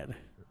dad.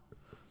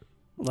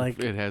 Like,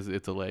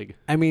 It's a leg.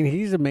 I mean,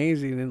 he's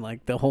amazing in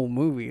like the whole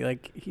movie.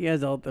 Like, he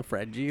has all the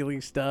fragile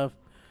stuff,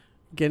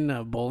 getting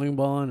a bowling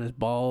ball on his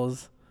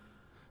balls.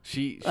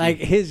 She Like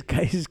his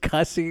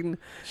cussing.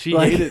 she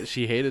like-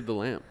 hated the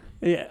lamp.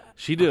 Yeah.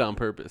 She did it on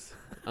purpose.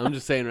 I'm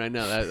just saying right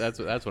now that's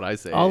what I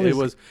say. All It this-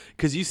 was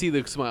because you see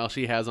the smile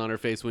she has on her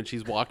face when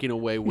she's walking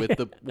away with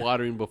the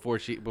watering before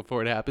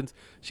it happens.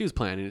 She was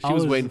planning it. She All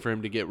was this- waiting for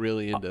him to get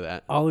really into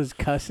that. All his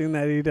cussing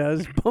that he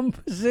does.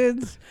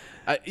 Bumpasids.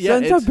 Yeah,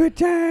 Sons of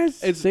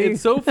bitches. It's See?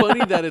 it's so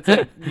funny that it's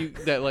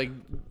like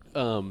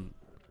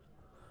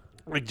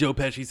like Joe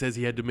Pesci says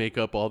he had to make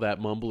up all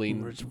that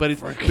mumbling, but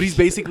he's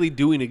basically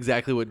doing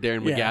exactly what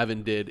Darren Yeah.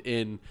 McGavin did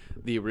in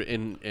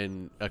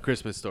A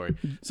Christmas Story.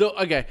 So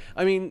okay,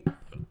 I mean,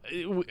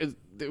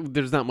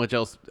 there's not much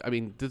else. I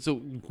mean, so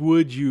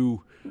would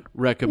you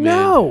recommend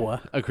No.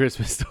 A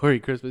Christmas Story?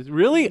 Christmas?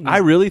 Really? I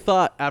really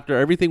thought after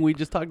everything we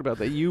just talked about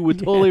that you would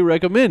totally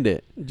recommend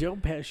it. Joe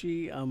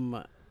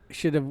Pesci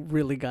should have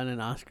really gotten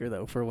an Oscar,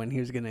 though, for when he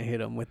was going to hit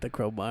him with the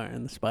crowbar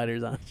and the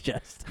spiders on his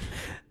chest.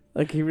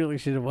 Like, he really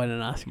should have won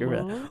an Oscar.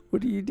 For,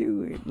 what are you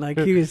doing? Like,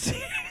 he was,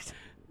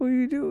 what are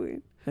you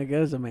doing? Like, that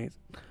was amazing.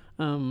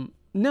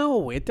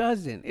 No, it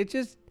doesn't. It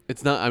just,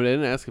 It's not. I mean, I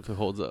didn't ask if it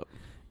holds up.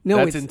 no,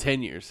 That's it's, in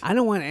 10 years. I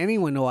don't want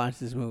anyone to watch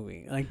this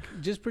movie. Like,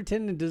 just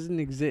pretend it doesn't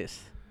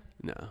exist.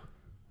 No,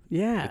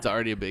 Yeah. it's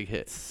already a big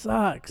hit.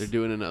 Sucks. They're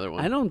doing another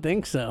one. I don't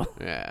think so.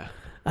 Yeah.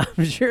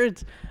 I'm sure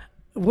it's,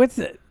 what's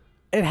it?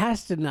 It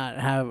has to not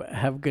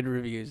have good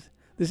reviews.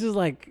 This is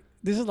like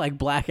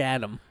Black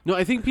Adam. No,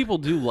 I think people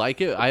do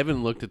like it. I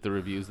haven't looked at the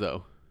reviews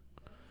though.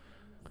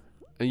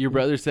 And your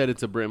brother said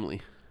it's a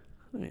Brimley,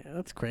 Yeah,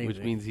 that's crazy. which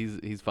means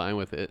he's fine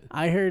with it.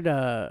 I heard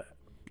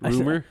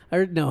Rumor? I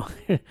heard no.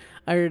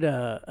 I heard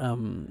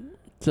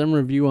some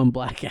review on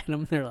Black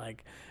Adam. They're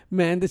like,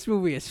 "Man, this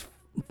movie is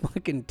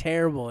fucking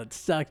terrible. It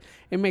sucks.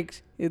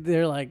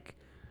 They're like,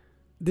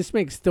 this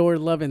makes Thor: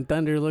 Love and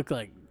Thunder look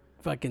like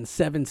fucking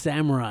Seven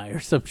Samurai or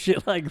some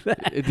shit like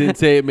that." It didn't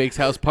say it makes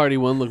House Party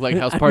 1 look like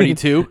House Party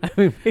 2. I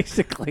mean,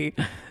 basically,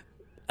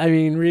 I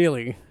mean,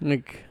 really,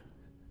 like,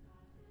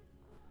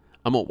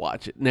 I'm gonna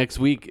watch it next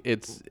week.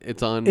 It's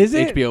on Is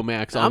it? HBO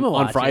Max I'ma on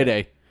watch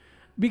Friday.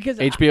 because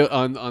HBO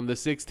on the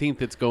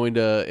 16th. It's going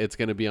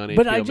to be on HBO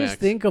But Max. I just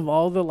think of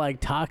all the like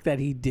talk that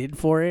he did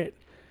for it,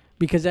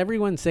 because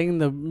everyone's saying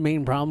the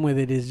main problem with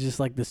it is just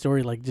like the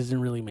story like doesn't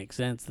really make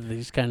sense. That they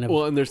just kind of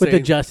Well, and they're with the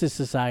saying- Justice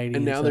Society,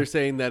 and now stuff. they're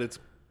saying that it's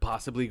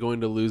possibly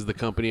going to lose the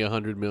company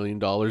 $100 million,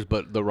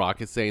 but The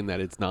Rock is saying that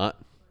it's not.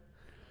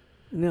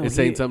 no, It's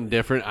saying something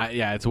different.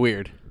 Yeah, it's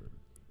weird.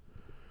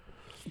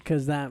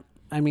 because that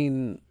I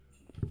mean,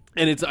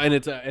 And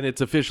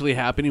it's officially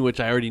happening, which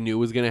I already knew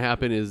was going to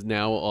happen. Is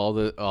now all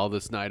the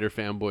Snyder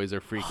fanboys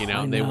are freaking I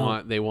out. And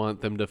know. they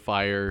want them to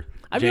fire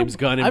I James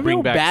Gunn and I bring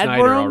feel back bad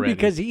Snyder for him already.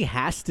 because he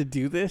has to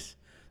do this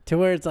to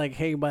where it's like,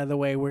 hey, by the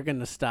way, we're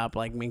gonna stop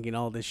like making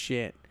all this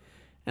shit,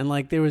 and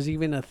like there was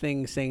even a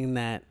thing saying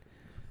that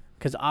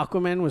because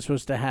Aquaman was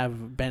supposed to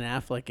have Ben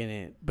Affleck in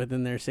it, but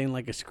then they're saying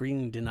like a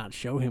screening did not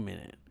show him in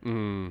it.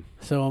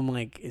 So I'm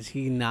like, is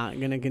he not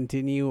gonna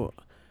continue?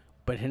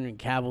 But Henry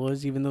Cavill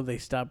is, even though they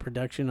stopped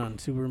production on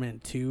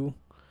Superman 2,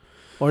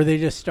 or are they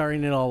just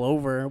starting it all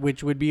over,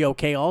 which would be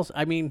okay. Also,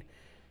 I mean,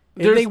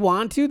 if There's- they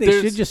want to, they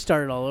there's- should just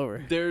start it all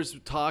over. There's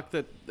talk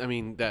that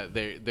that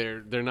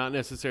they're not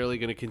necessarily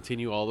going to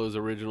continue all those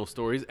original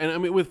stories. And I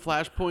mean, with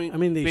Flashpoint, I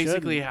mean, they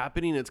basically shouldn't.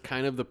 happening, it's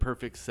kind of the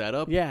perfect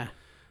setup. Yeah.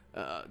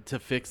 To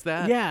fix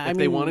that, Yeah, if I they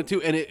mean- wanted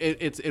to, and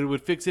it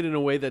would fix it in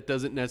a way that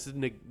doesn't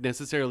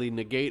necessarily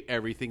negate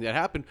everything that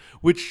happened,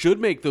 which should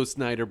make those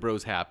Snyder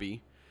Bros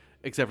happy,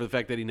 except for the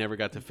fact that he never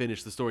got to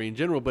finish the story in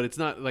general. But it's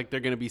not like they're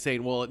going to be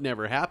saying, "Well, it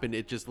never happened;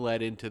 it just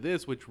led into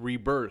this, which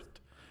rebirthed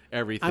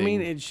everything." I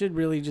mean, it should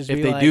really just If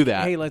be they like, do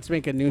that. hey, let's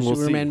make a new We'll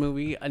Superman see.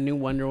 movie, a new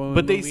Wonder Woman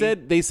But movie.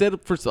 they said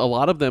for a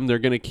lot of them they're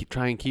going to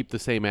try and keep the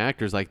same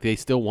actors. Like they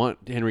still want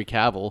Henry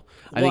Cavill.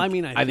 Well, I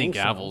mean, I think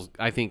so.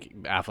 I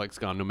think Affleck's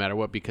gone no matter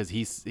what, because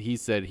he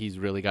said he's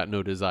really got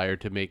no desire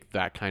to make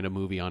that kind of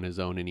movie on his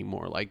own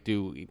anymore. Like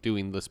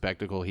doing the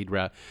spectacle.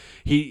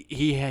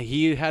 He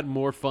had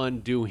more fun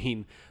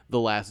doing The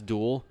Last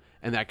Duel.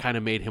 And that kind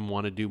of made him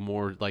want to do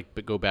more,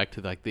 but go back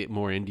to like the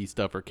more indie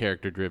stuff or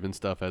character-driven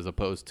stuff as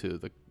opposed to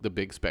the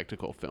big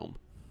spectacle film.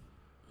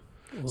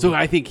 So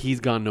I think he's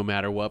gone no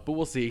matter what, but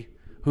we'll see.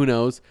 Who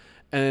knows?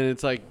 And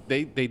it's like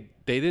they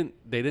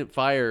didn't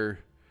fire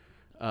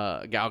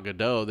Gal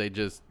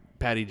Gadot.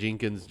 Patty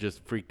Jenkins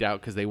just freaked out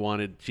because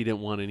she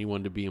didn't want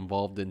anyone to be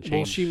involved in change.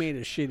 Well, she made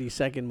a shitty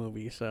second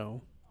movie,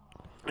 so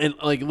And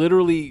like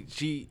literally,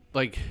 she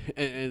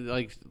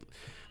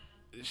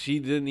she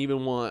didn't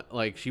even want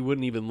she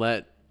wouldn't even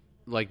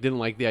didn't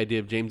like the idea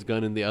of James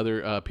Gunn and the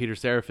other Peter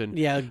Seraphine.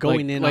 Yeah,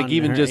 going in on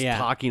even her, just yeah.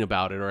 talking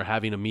about it or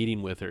having a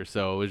meeting with her.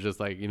 So it was just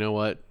like, you know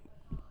what?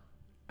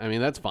 I mean,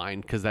 that's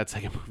fine because that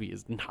second movie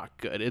is not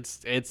good.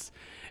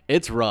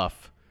 It's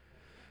rough.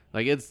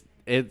 Like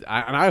and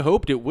I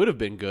hoped it would have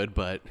been good,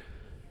 but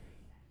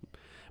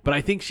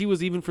I think she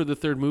was, even for the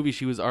third movie,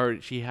 she was already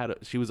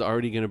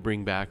going to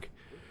bring back.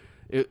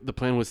 The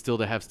plan was still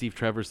to have Steve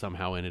Trevor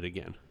somehow in it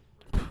again.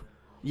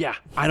 Yeah,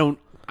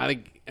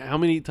 how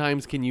many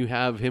times can you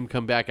have him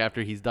come back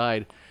after he's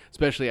died,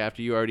 especially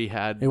after you already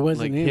had it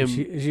wasn't like him.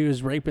 She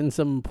was raping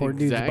some poor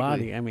dude's Exactly.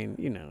 body. I mean,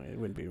 it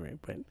wouldn't be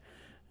rape, but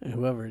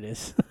whoever it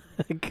is.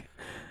 Like,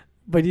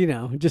 But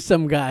just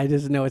some guy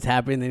doesn't know what's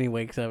happening. Then he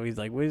wakes up. He's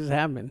like, "What just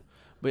happened?"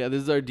 But yeah,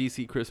 this is our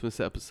DC Christmas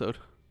episode.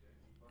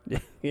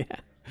 Yeah.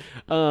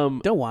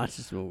 Don't watch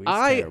this movie. It's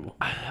terrible.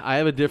 I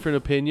have a different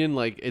opinion.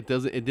 Like it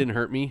didn't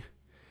hurt me.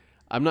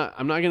 I'm not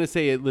gonna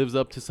say it lives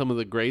up to some of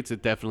the greats.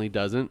 It definitely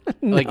doesn't.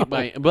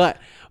 No.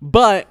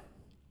 But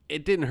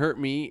it didn't hurt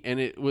me,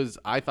 and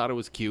I thought it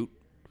was cute.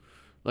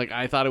 Like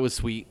I thought it was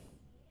sweet.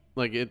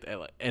 Like its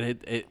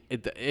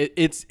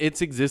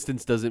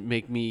existence doesn't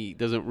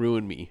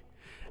ruin me.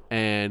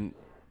 And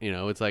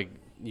it's like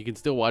you can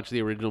still watch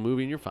the original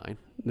movie and you're fine.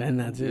 Then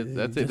that's it.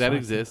 That's Just it. That watch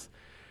exists.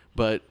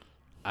 But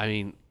I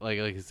mean, like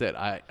I said,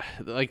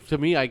 to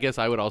me, I guess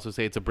I would also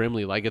say it's a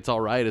Brimley. Like it's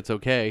all right, it's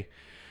okay.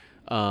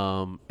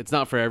 It's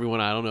not for everyone.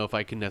 I don't know if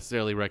I can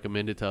necessarily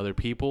recommend it to other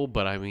people,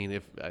 but I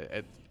mean,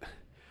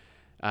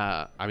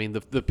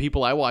 the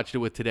people I watched it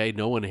with today,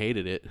 no one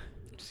hated it.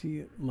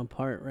 See my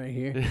part right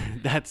here.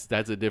 That's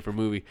a different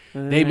movie.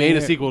 They made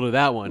a sequel to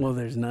that one. Well,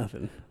 there's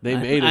nothing. They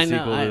made a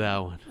sequel to that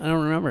one. I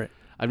don't remember it.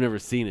 I've never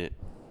seen it.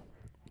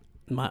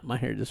 My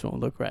hair just won't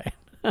look right.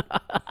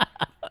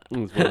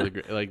 It's one of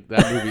the like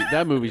that movie.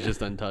 That movie's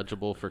just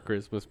untouchable for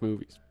Christmas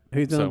movies.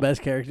 Who's one of the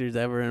best characters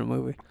ever in a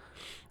movie?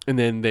 And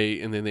then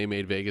they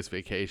made Vegas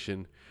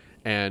Vacation,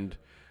 and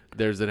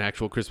there's an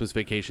actual Christmas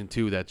Vacation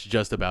too that's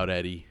just about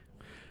Eddie,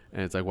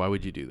 and it's like, why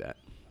would you do that?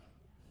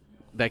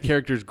 That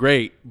character's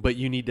great, but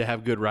you need to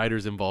have good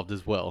writers involved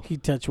as well. He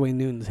touched Wayne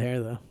Newton's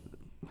hair though.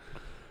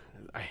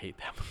 I hate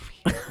that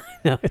movie.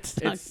 No,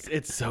 it's not.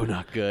 It's so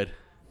not good.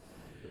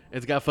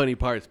 It's got funny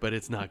parts, but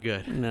it's not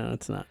good. No,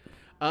 it's not.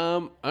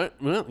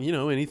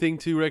 Well, anything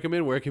to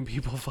recommend? Where can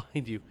people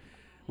find you?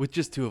 With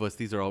just two of us,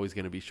 these are always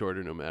going to be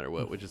shorter no matter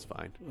what, which is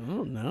fine.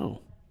 Oh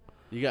no.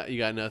 You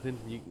got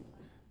nothing?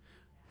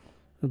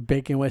 A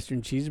bacon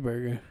Western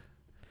cheeseburger.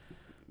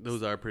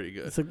 Those are pretty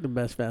good. It's like the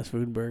best fast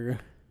food burger.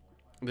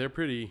 They're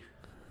pretty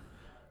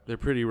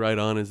right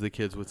on, as the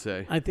kids would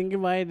say. I think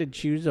if I had to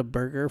choose a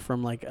burger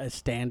from like a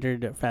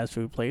standard fast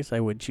food place, I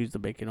would choose the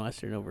bacon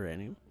Western over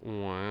any.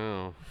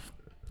 Wow.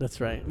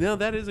 That's right. No,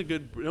 that is a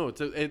good. No,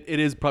 it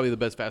is probably the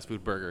best fast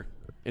food burger,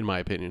 in my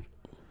opinion.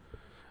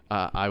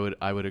 I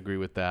would agree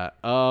with that.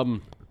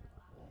 You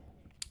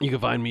can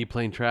find me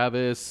Plain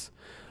Travis,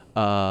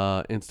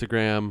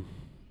 Instagram,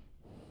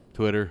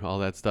 Twitter, all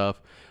that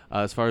stuff.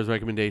 As far as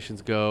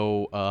recommendations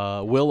go,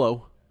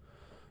 Willow,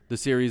 the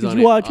series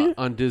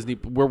on Disney.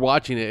 We're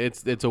watching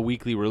it. It's a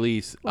weekly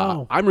release.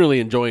 Oh. I'm really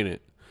enjoying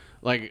it.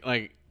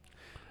 I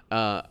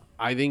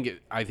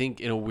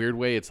think in a weird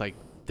way, it's like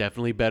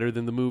definitely better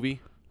than the movie.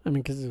 I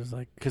mean, because it was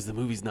like. Because the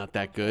movie's not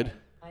that good.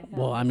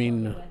 Well, I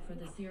mean.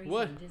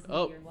 What?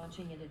 Oh,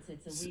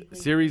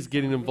 Siri's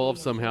getting involved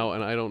somehow,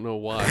 and I don't know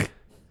why.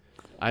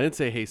 I didn't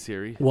say, "Hey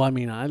Siri." Well, I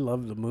mean, I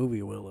love the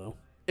movie Willow.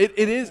 It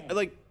is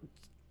like.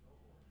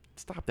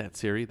 Stop that,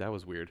 Siri. That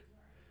was weird.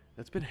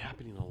 That's been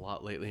happening a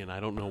lot lately, and I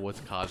don't know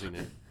what's causing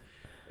it.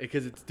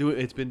 Because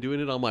it's been doing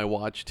it on my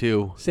watch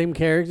too. Same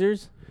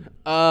characters?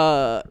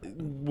 Well,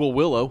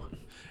 Willow,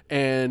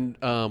 and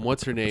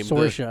what's her name?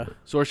 Saoirse.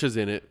 Saoirse's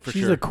in it for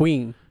She's sure. the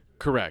queen.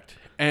 Correct.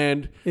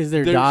 And is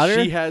their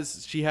daughter? She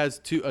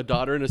has a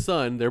daughter and a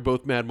son. They're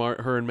both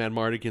her and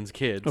Madmartigan's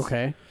kids.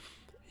 Okay.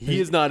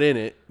 He is not in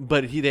it,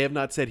 but they have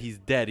not said he's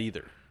dead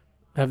either.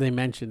 Have they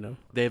mentioned him?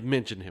 They have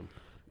mentioned him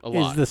a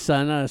lot. Is the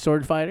son a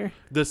sword fighter?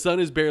 The son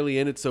is barely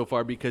in it so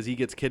far because he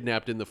gets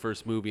kidnapped in the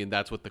first movie, and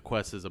that's what the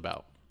quest is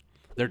about.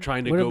 They're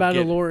trying to What go about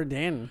get... Elora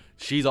Danan?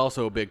 She's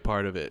also a big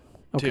part of it,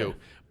 too.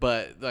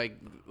 But,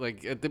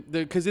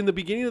 because in the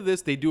beginning of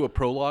this, they do a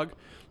prologue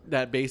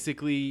that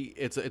basically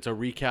it's a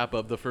recap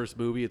of the first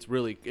movie.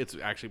 It's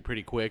actually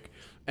pretty quick.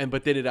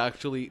 But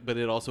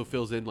it also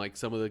fills in, like,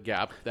 some of the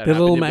gap that happened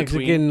little in Mexican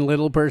between.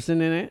 little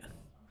person in it?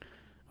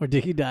 Or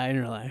did he die in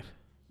real life?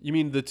 You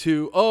mean the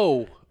two?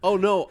 Oh,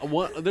 no.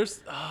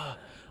 There's...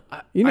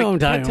 You know what I'm talking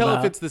about. I can't tell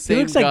if it's the same guy.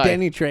 He looks like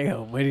Danny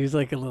Trejo, but he's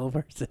like a little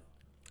person.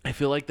 I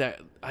feel like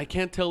that. I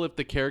can't tell if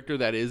the character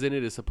that is in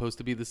it is supposed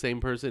to be the same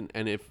person,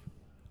 and if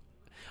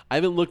I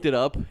haven't looked it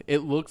up, it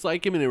looks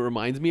like him and it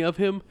reminds me of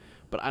him,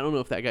 but I don't know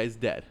if that guy's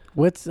dead.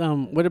 What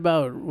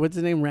about what's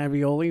his name?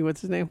 Ravioli?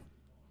 What's his name?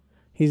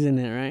 He's in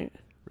it, right?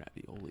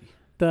 Ravioli.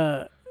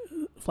 The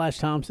Flash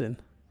Thompson.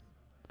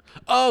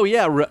 Oh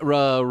yeah,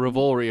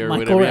 Ravioli or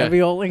Michael whatever.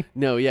 Ravioli. Yeah.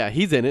 No, yeah,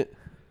 he's in it.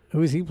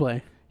 Who does he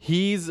play?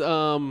 He's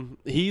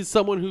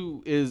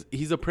someone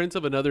he's a prince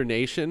of another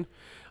nation.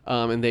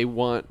 And they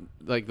want,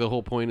 like, the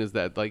whole point is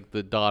that, like,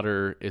 the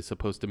daughter is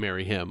supposed to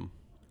marry him.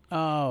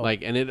 Oh.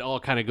 Like, and it all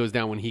kind of goes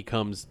down when he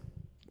comes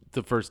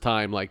the first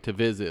time, like, to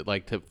visit,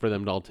 like, for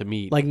them all to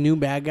meet. Like new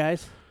bad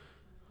guys?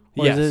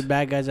 Or yes. does it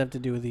bad guys have to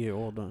do with the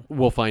old one?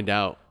 We'll find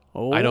out.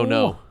 Oh. I don't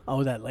know.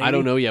 Oh, that lady? I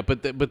don't know yet,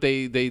 but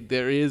they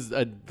there is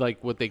a,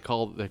 like, what they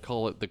call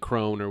it the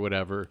crone or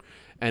whatever.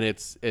 And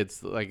it's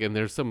like, and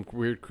there's some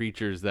weird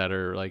creatures that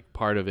are, like,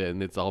 part of it,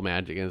 and it's all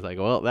magic. And it's like,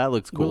 well, that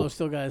looks cool. Willow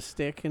still got a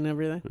stick and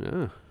everything?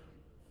 Yeah.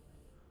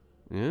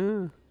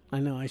 Yeah. I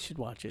know. I should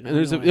watch it. And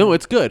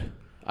it's good.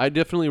 I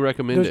definitely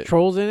recommend it. There's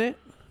trolls in it?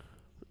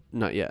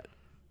 Not yet.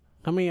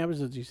 How many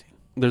episodes do you see?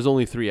 There's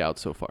only 3 out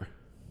so far.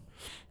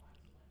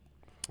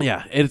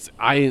 Yeah,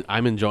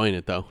 I'm enjoying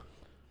it though.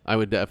 I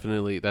would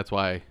definitely. That's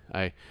why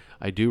I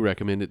do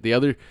recommend it. The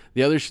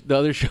other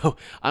show.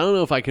 I don't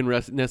know if I can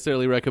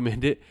necessarily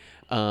recommend it,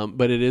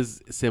 but it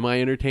is semi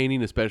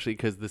entertaining, especially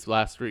because this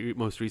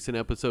most recent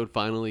episode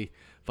finally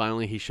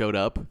he showed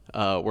up.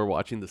 We're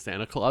watching the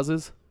Santa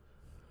Clauses.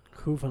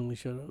 Who finally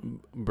showed up?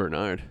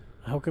 Bernard.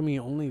 How come he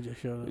only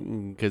just showed up?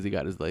 Because he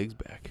got his legs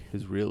back,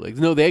 his real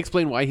legs. No, they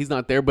explain why he's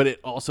not there, but it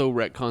also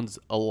retcons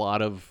a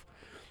lot of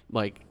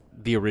like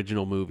the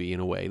original movie in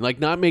a way. Like,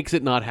 not makes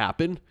it not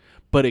happen,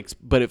 but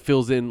it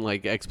fills in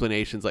like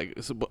explanations. Like,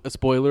 a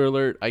spoiler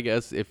alert, I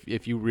guess.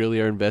 If you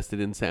really are invested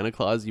in Santa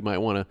Claus, you might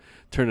want to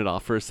turn it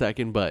off for a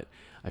second. But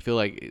I feel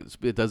like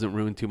it doesn't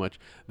ruin too much.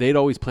 They'd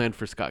always planned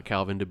for Scott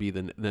Calvin to be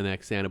the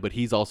next Santa, but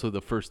he's also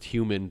the first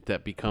human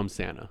that becomes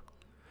Santa.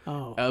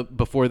 Oh.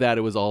 Before that,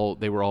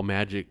 they were all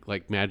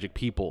magic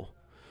people.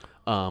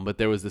 But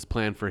there was this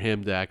plan for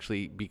him to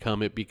actually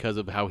become it because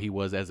of how he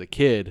was as a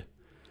kid.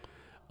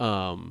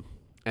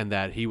 And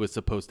that he was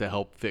supposed to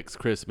help fix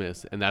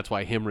Christmas, and that's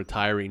why him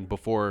retiring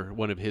before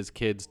one of his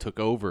kids took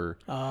over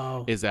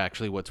is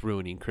actually what's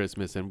ruining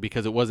Christmas, and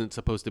because it wasn't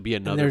supposed to be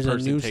another there's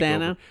person a new take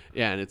Santa? over.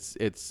 Yeah, and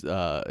it's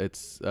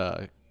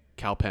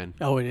Cal Penn.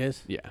 Oh, it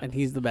is? Yeah. And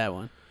he's the bad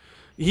one.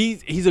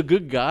 He's a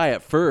good guy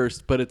at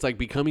first, but it's like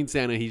becoming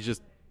Santa, he's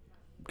just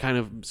kind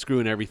of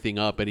screwing everything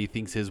up, and he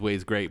thinks his way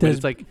is great. But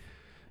it's like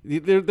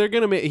they're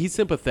gonna make he's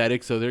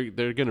sympathetic, so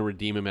they're gonna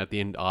redeem him at the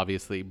end,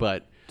 obviously.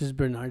 But does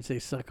Bernard say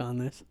suck on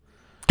this?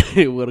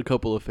 What a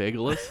couple of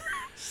fagulas.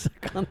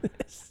 Suck on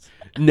this.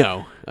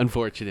 No,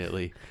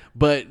 unfortunately.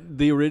 But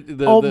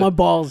my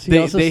balls. He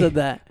also said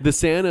that. The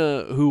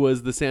Santa who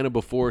was the Santa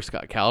before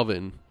Scott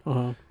Calvin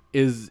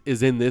is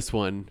in this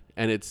one,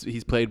 and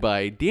he's played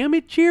by, damn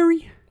it,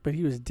 Jerry. But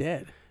he was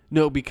dead.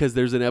 No, because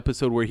there's an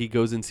episode where he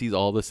goes and sees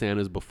all the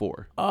Santas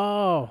before.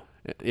 Oh.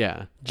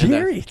 Yeah.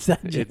 Jerry. It's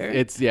that Jerry.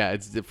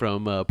 It's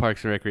from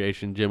Parks and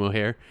Recreation, Jim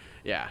O'Hare.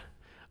 Yeah.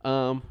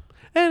 And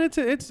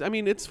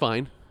it's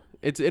fine.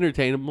 It's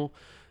entertainable.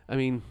 I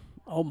mean,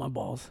 oh my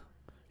balls.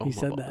 He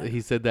said that.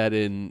 He said that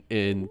in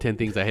 10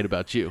 Things I Hate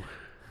About You,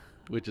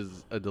 which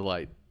is a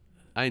delight.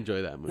 I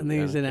enjoy that movie. And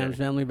then he's in Adam's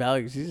Family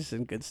Values. He's just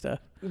in good stuff.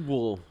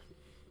 Well,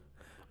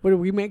 what do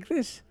we make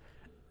this?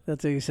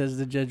 That's what he says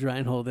to Judge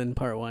Reinhold in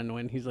part 1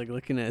 when he's like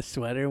looking at his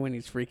sweater when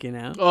he's freaking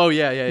out. Oh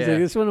yeah. He's like,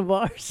 "This one of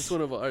ours. This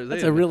one of ours.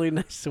 That's a really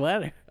nice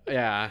sweater."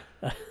 Yeah.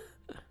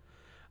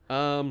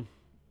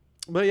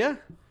 But yeah,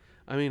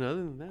 I mean,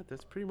 other than that,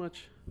 that's pretty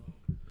much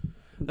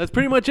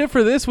it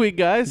for this week,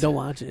 guys. Don't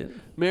watch it.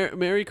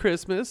 Merry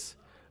Christmas.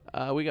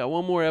 We got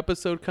one more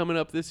episode coming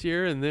up this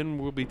year, and then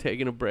we'll be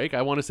taking a break.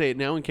 I want to say it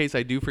now in case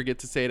I do forget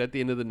to say it at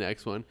the end of the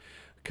next one,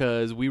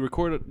 because we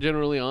record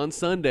generally on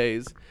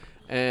Sundays,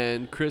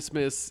 and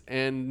Christmas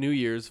and New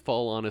Year's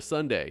fall on a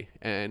Sunday.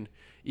 And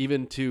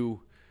even to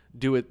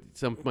do it,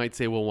 some might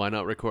say, well, why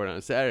not record on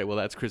a Saturday? Well,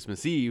 that's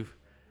Christmas Eve,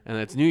 and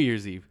that's New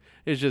Year's Eve.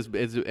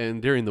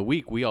 And during the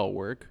week, we all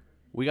work.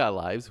 We got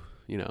lives,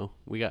 but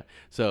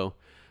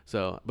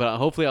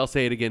hopefully I'll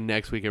say it again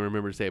next week and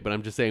remember to say it. But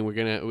I'm just saying we're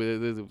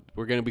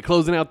gonna be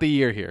closing out the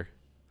year here,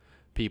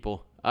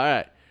 people. All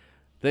right,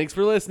 thanks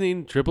for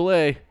listening.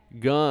 AAA,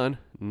 gone,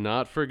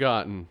 not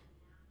forgotten.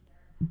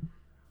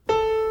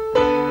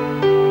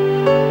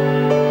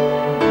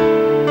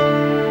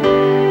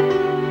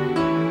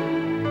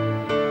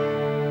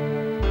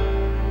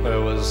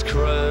 It was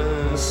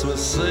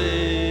Christmas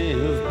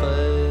Eve,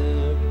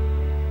 babe,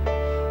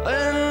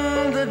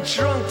 in the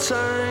drunk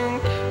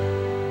tank.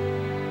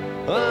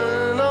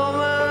 An old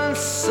man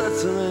said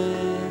to me,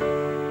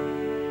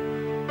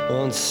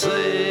 won't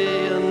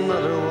see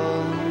another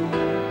one.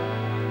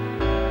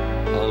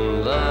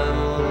 And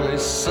then he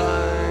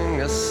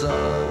sang a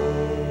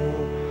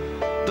song,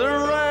 the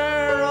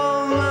rare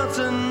old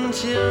mountain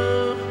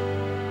tune.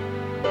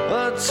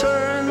 I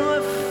turned my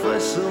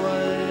face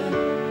away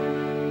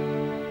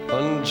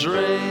and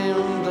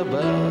dreamed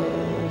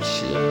about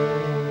you.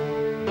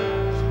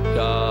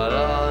 Got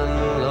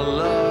on a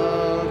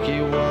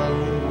lucky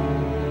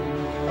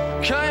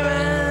one, came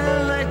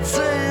in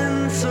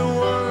 18 to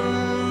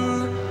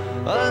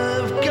 1.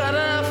 I've got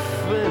a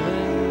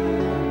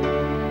feeling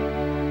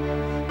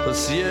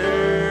this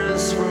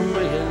year's for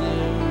me and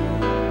you.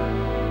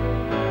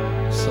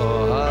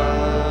 So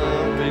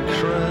happy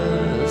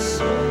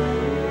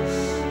Christmas,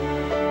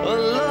 I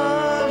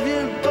love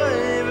you,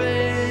 baby.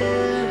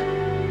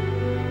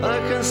 I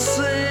can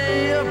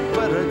see a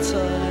better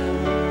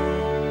time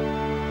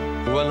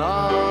when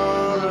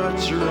all our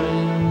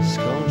dreams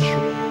come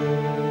true.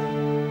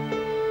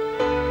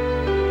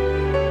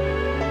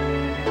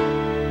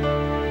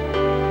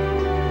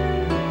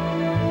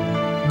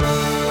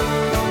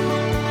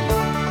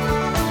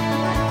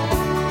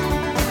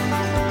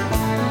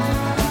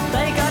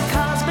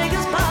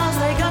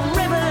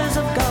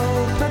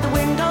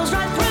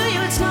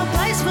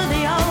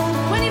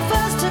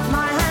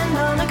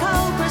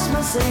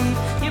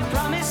 You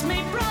promised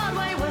me, brother.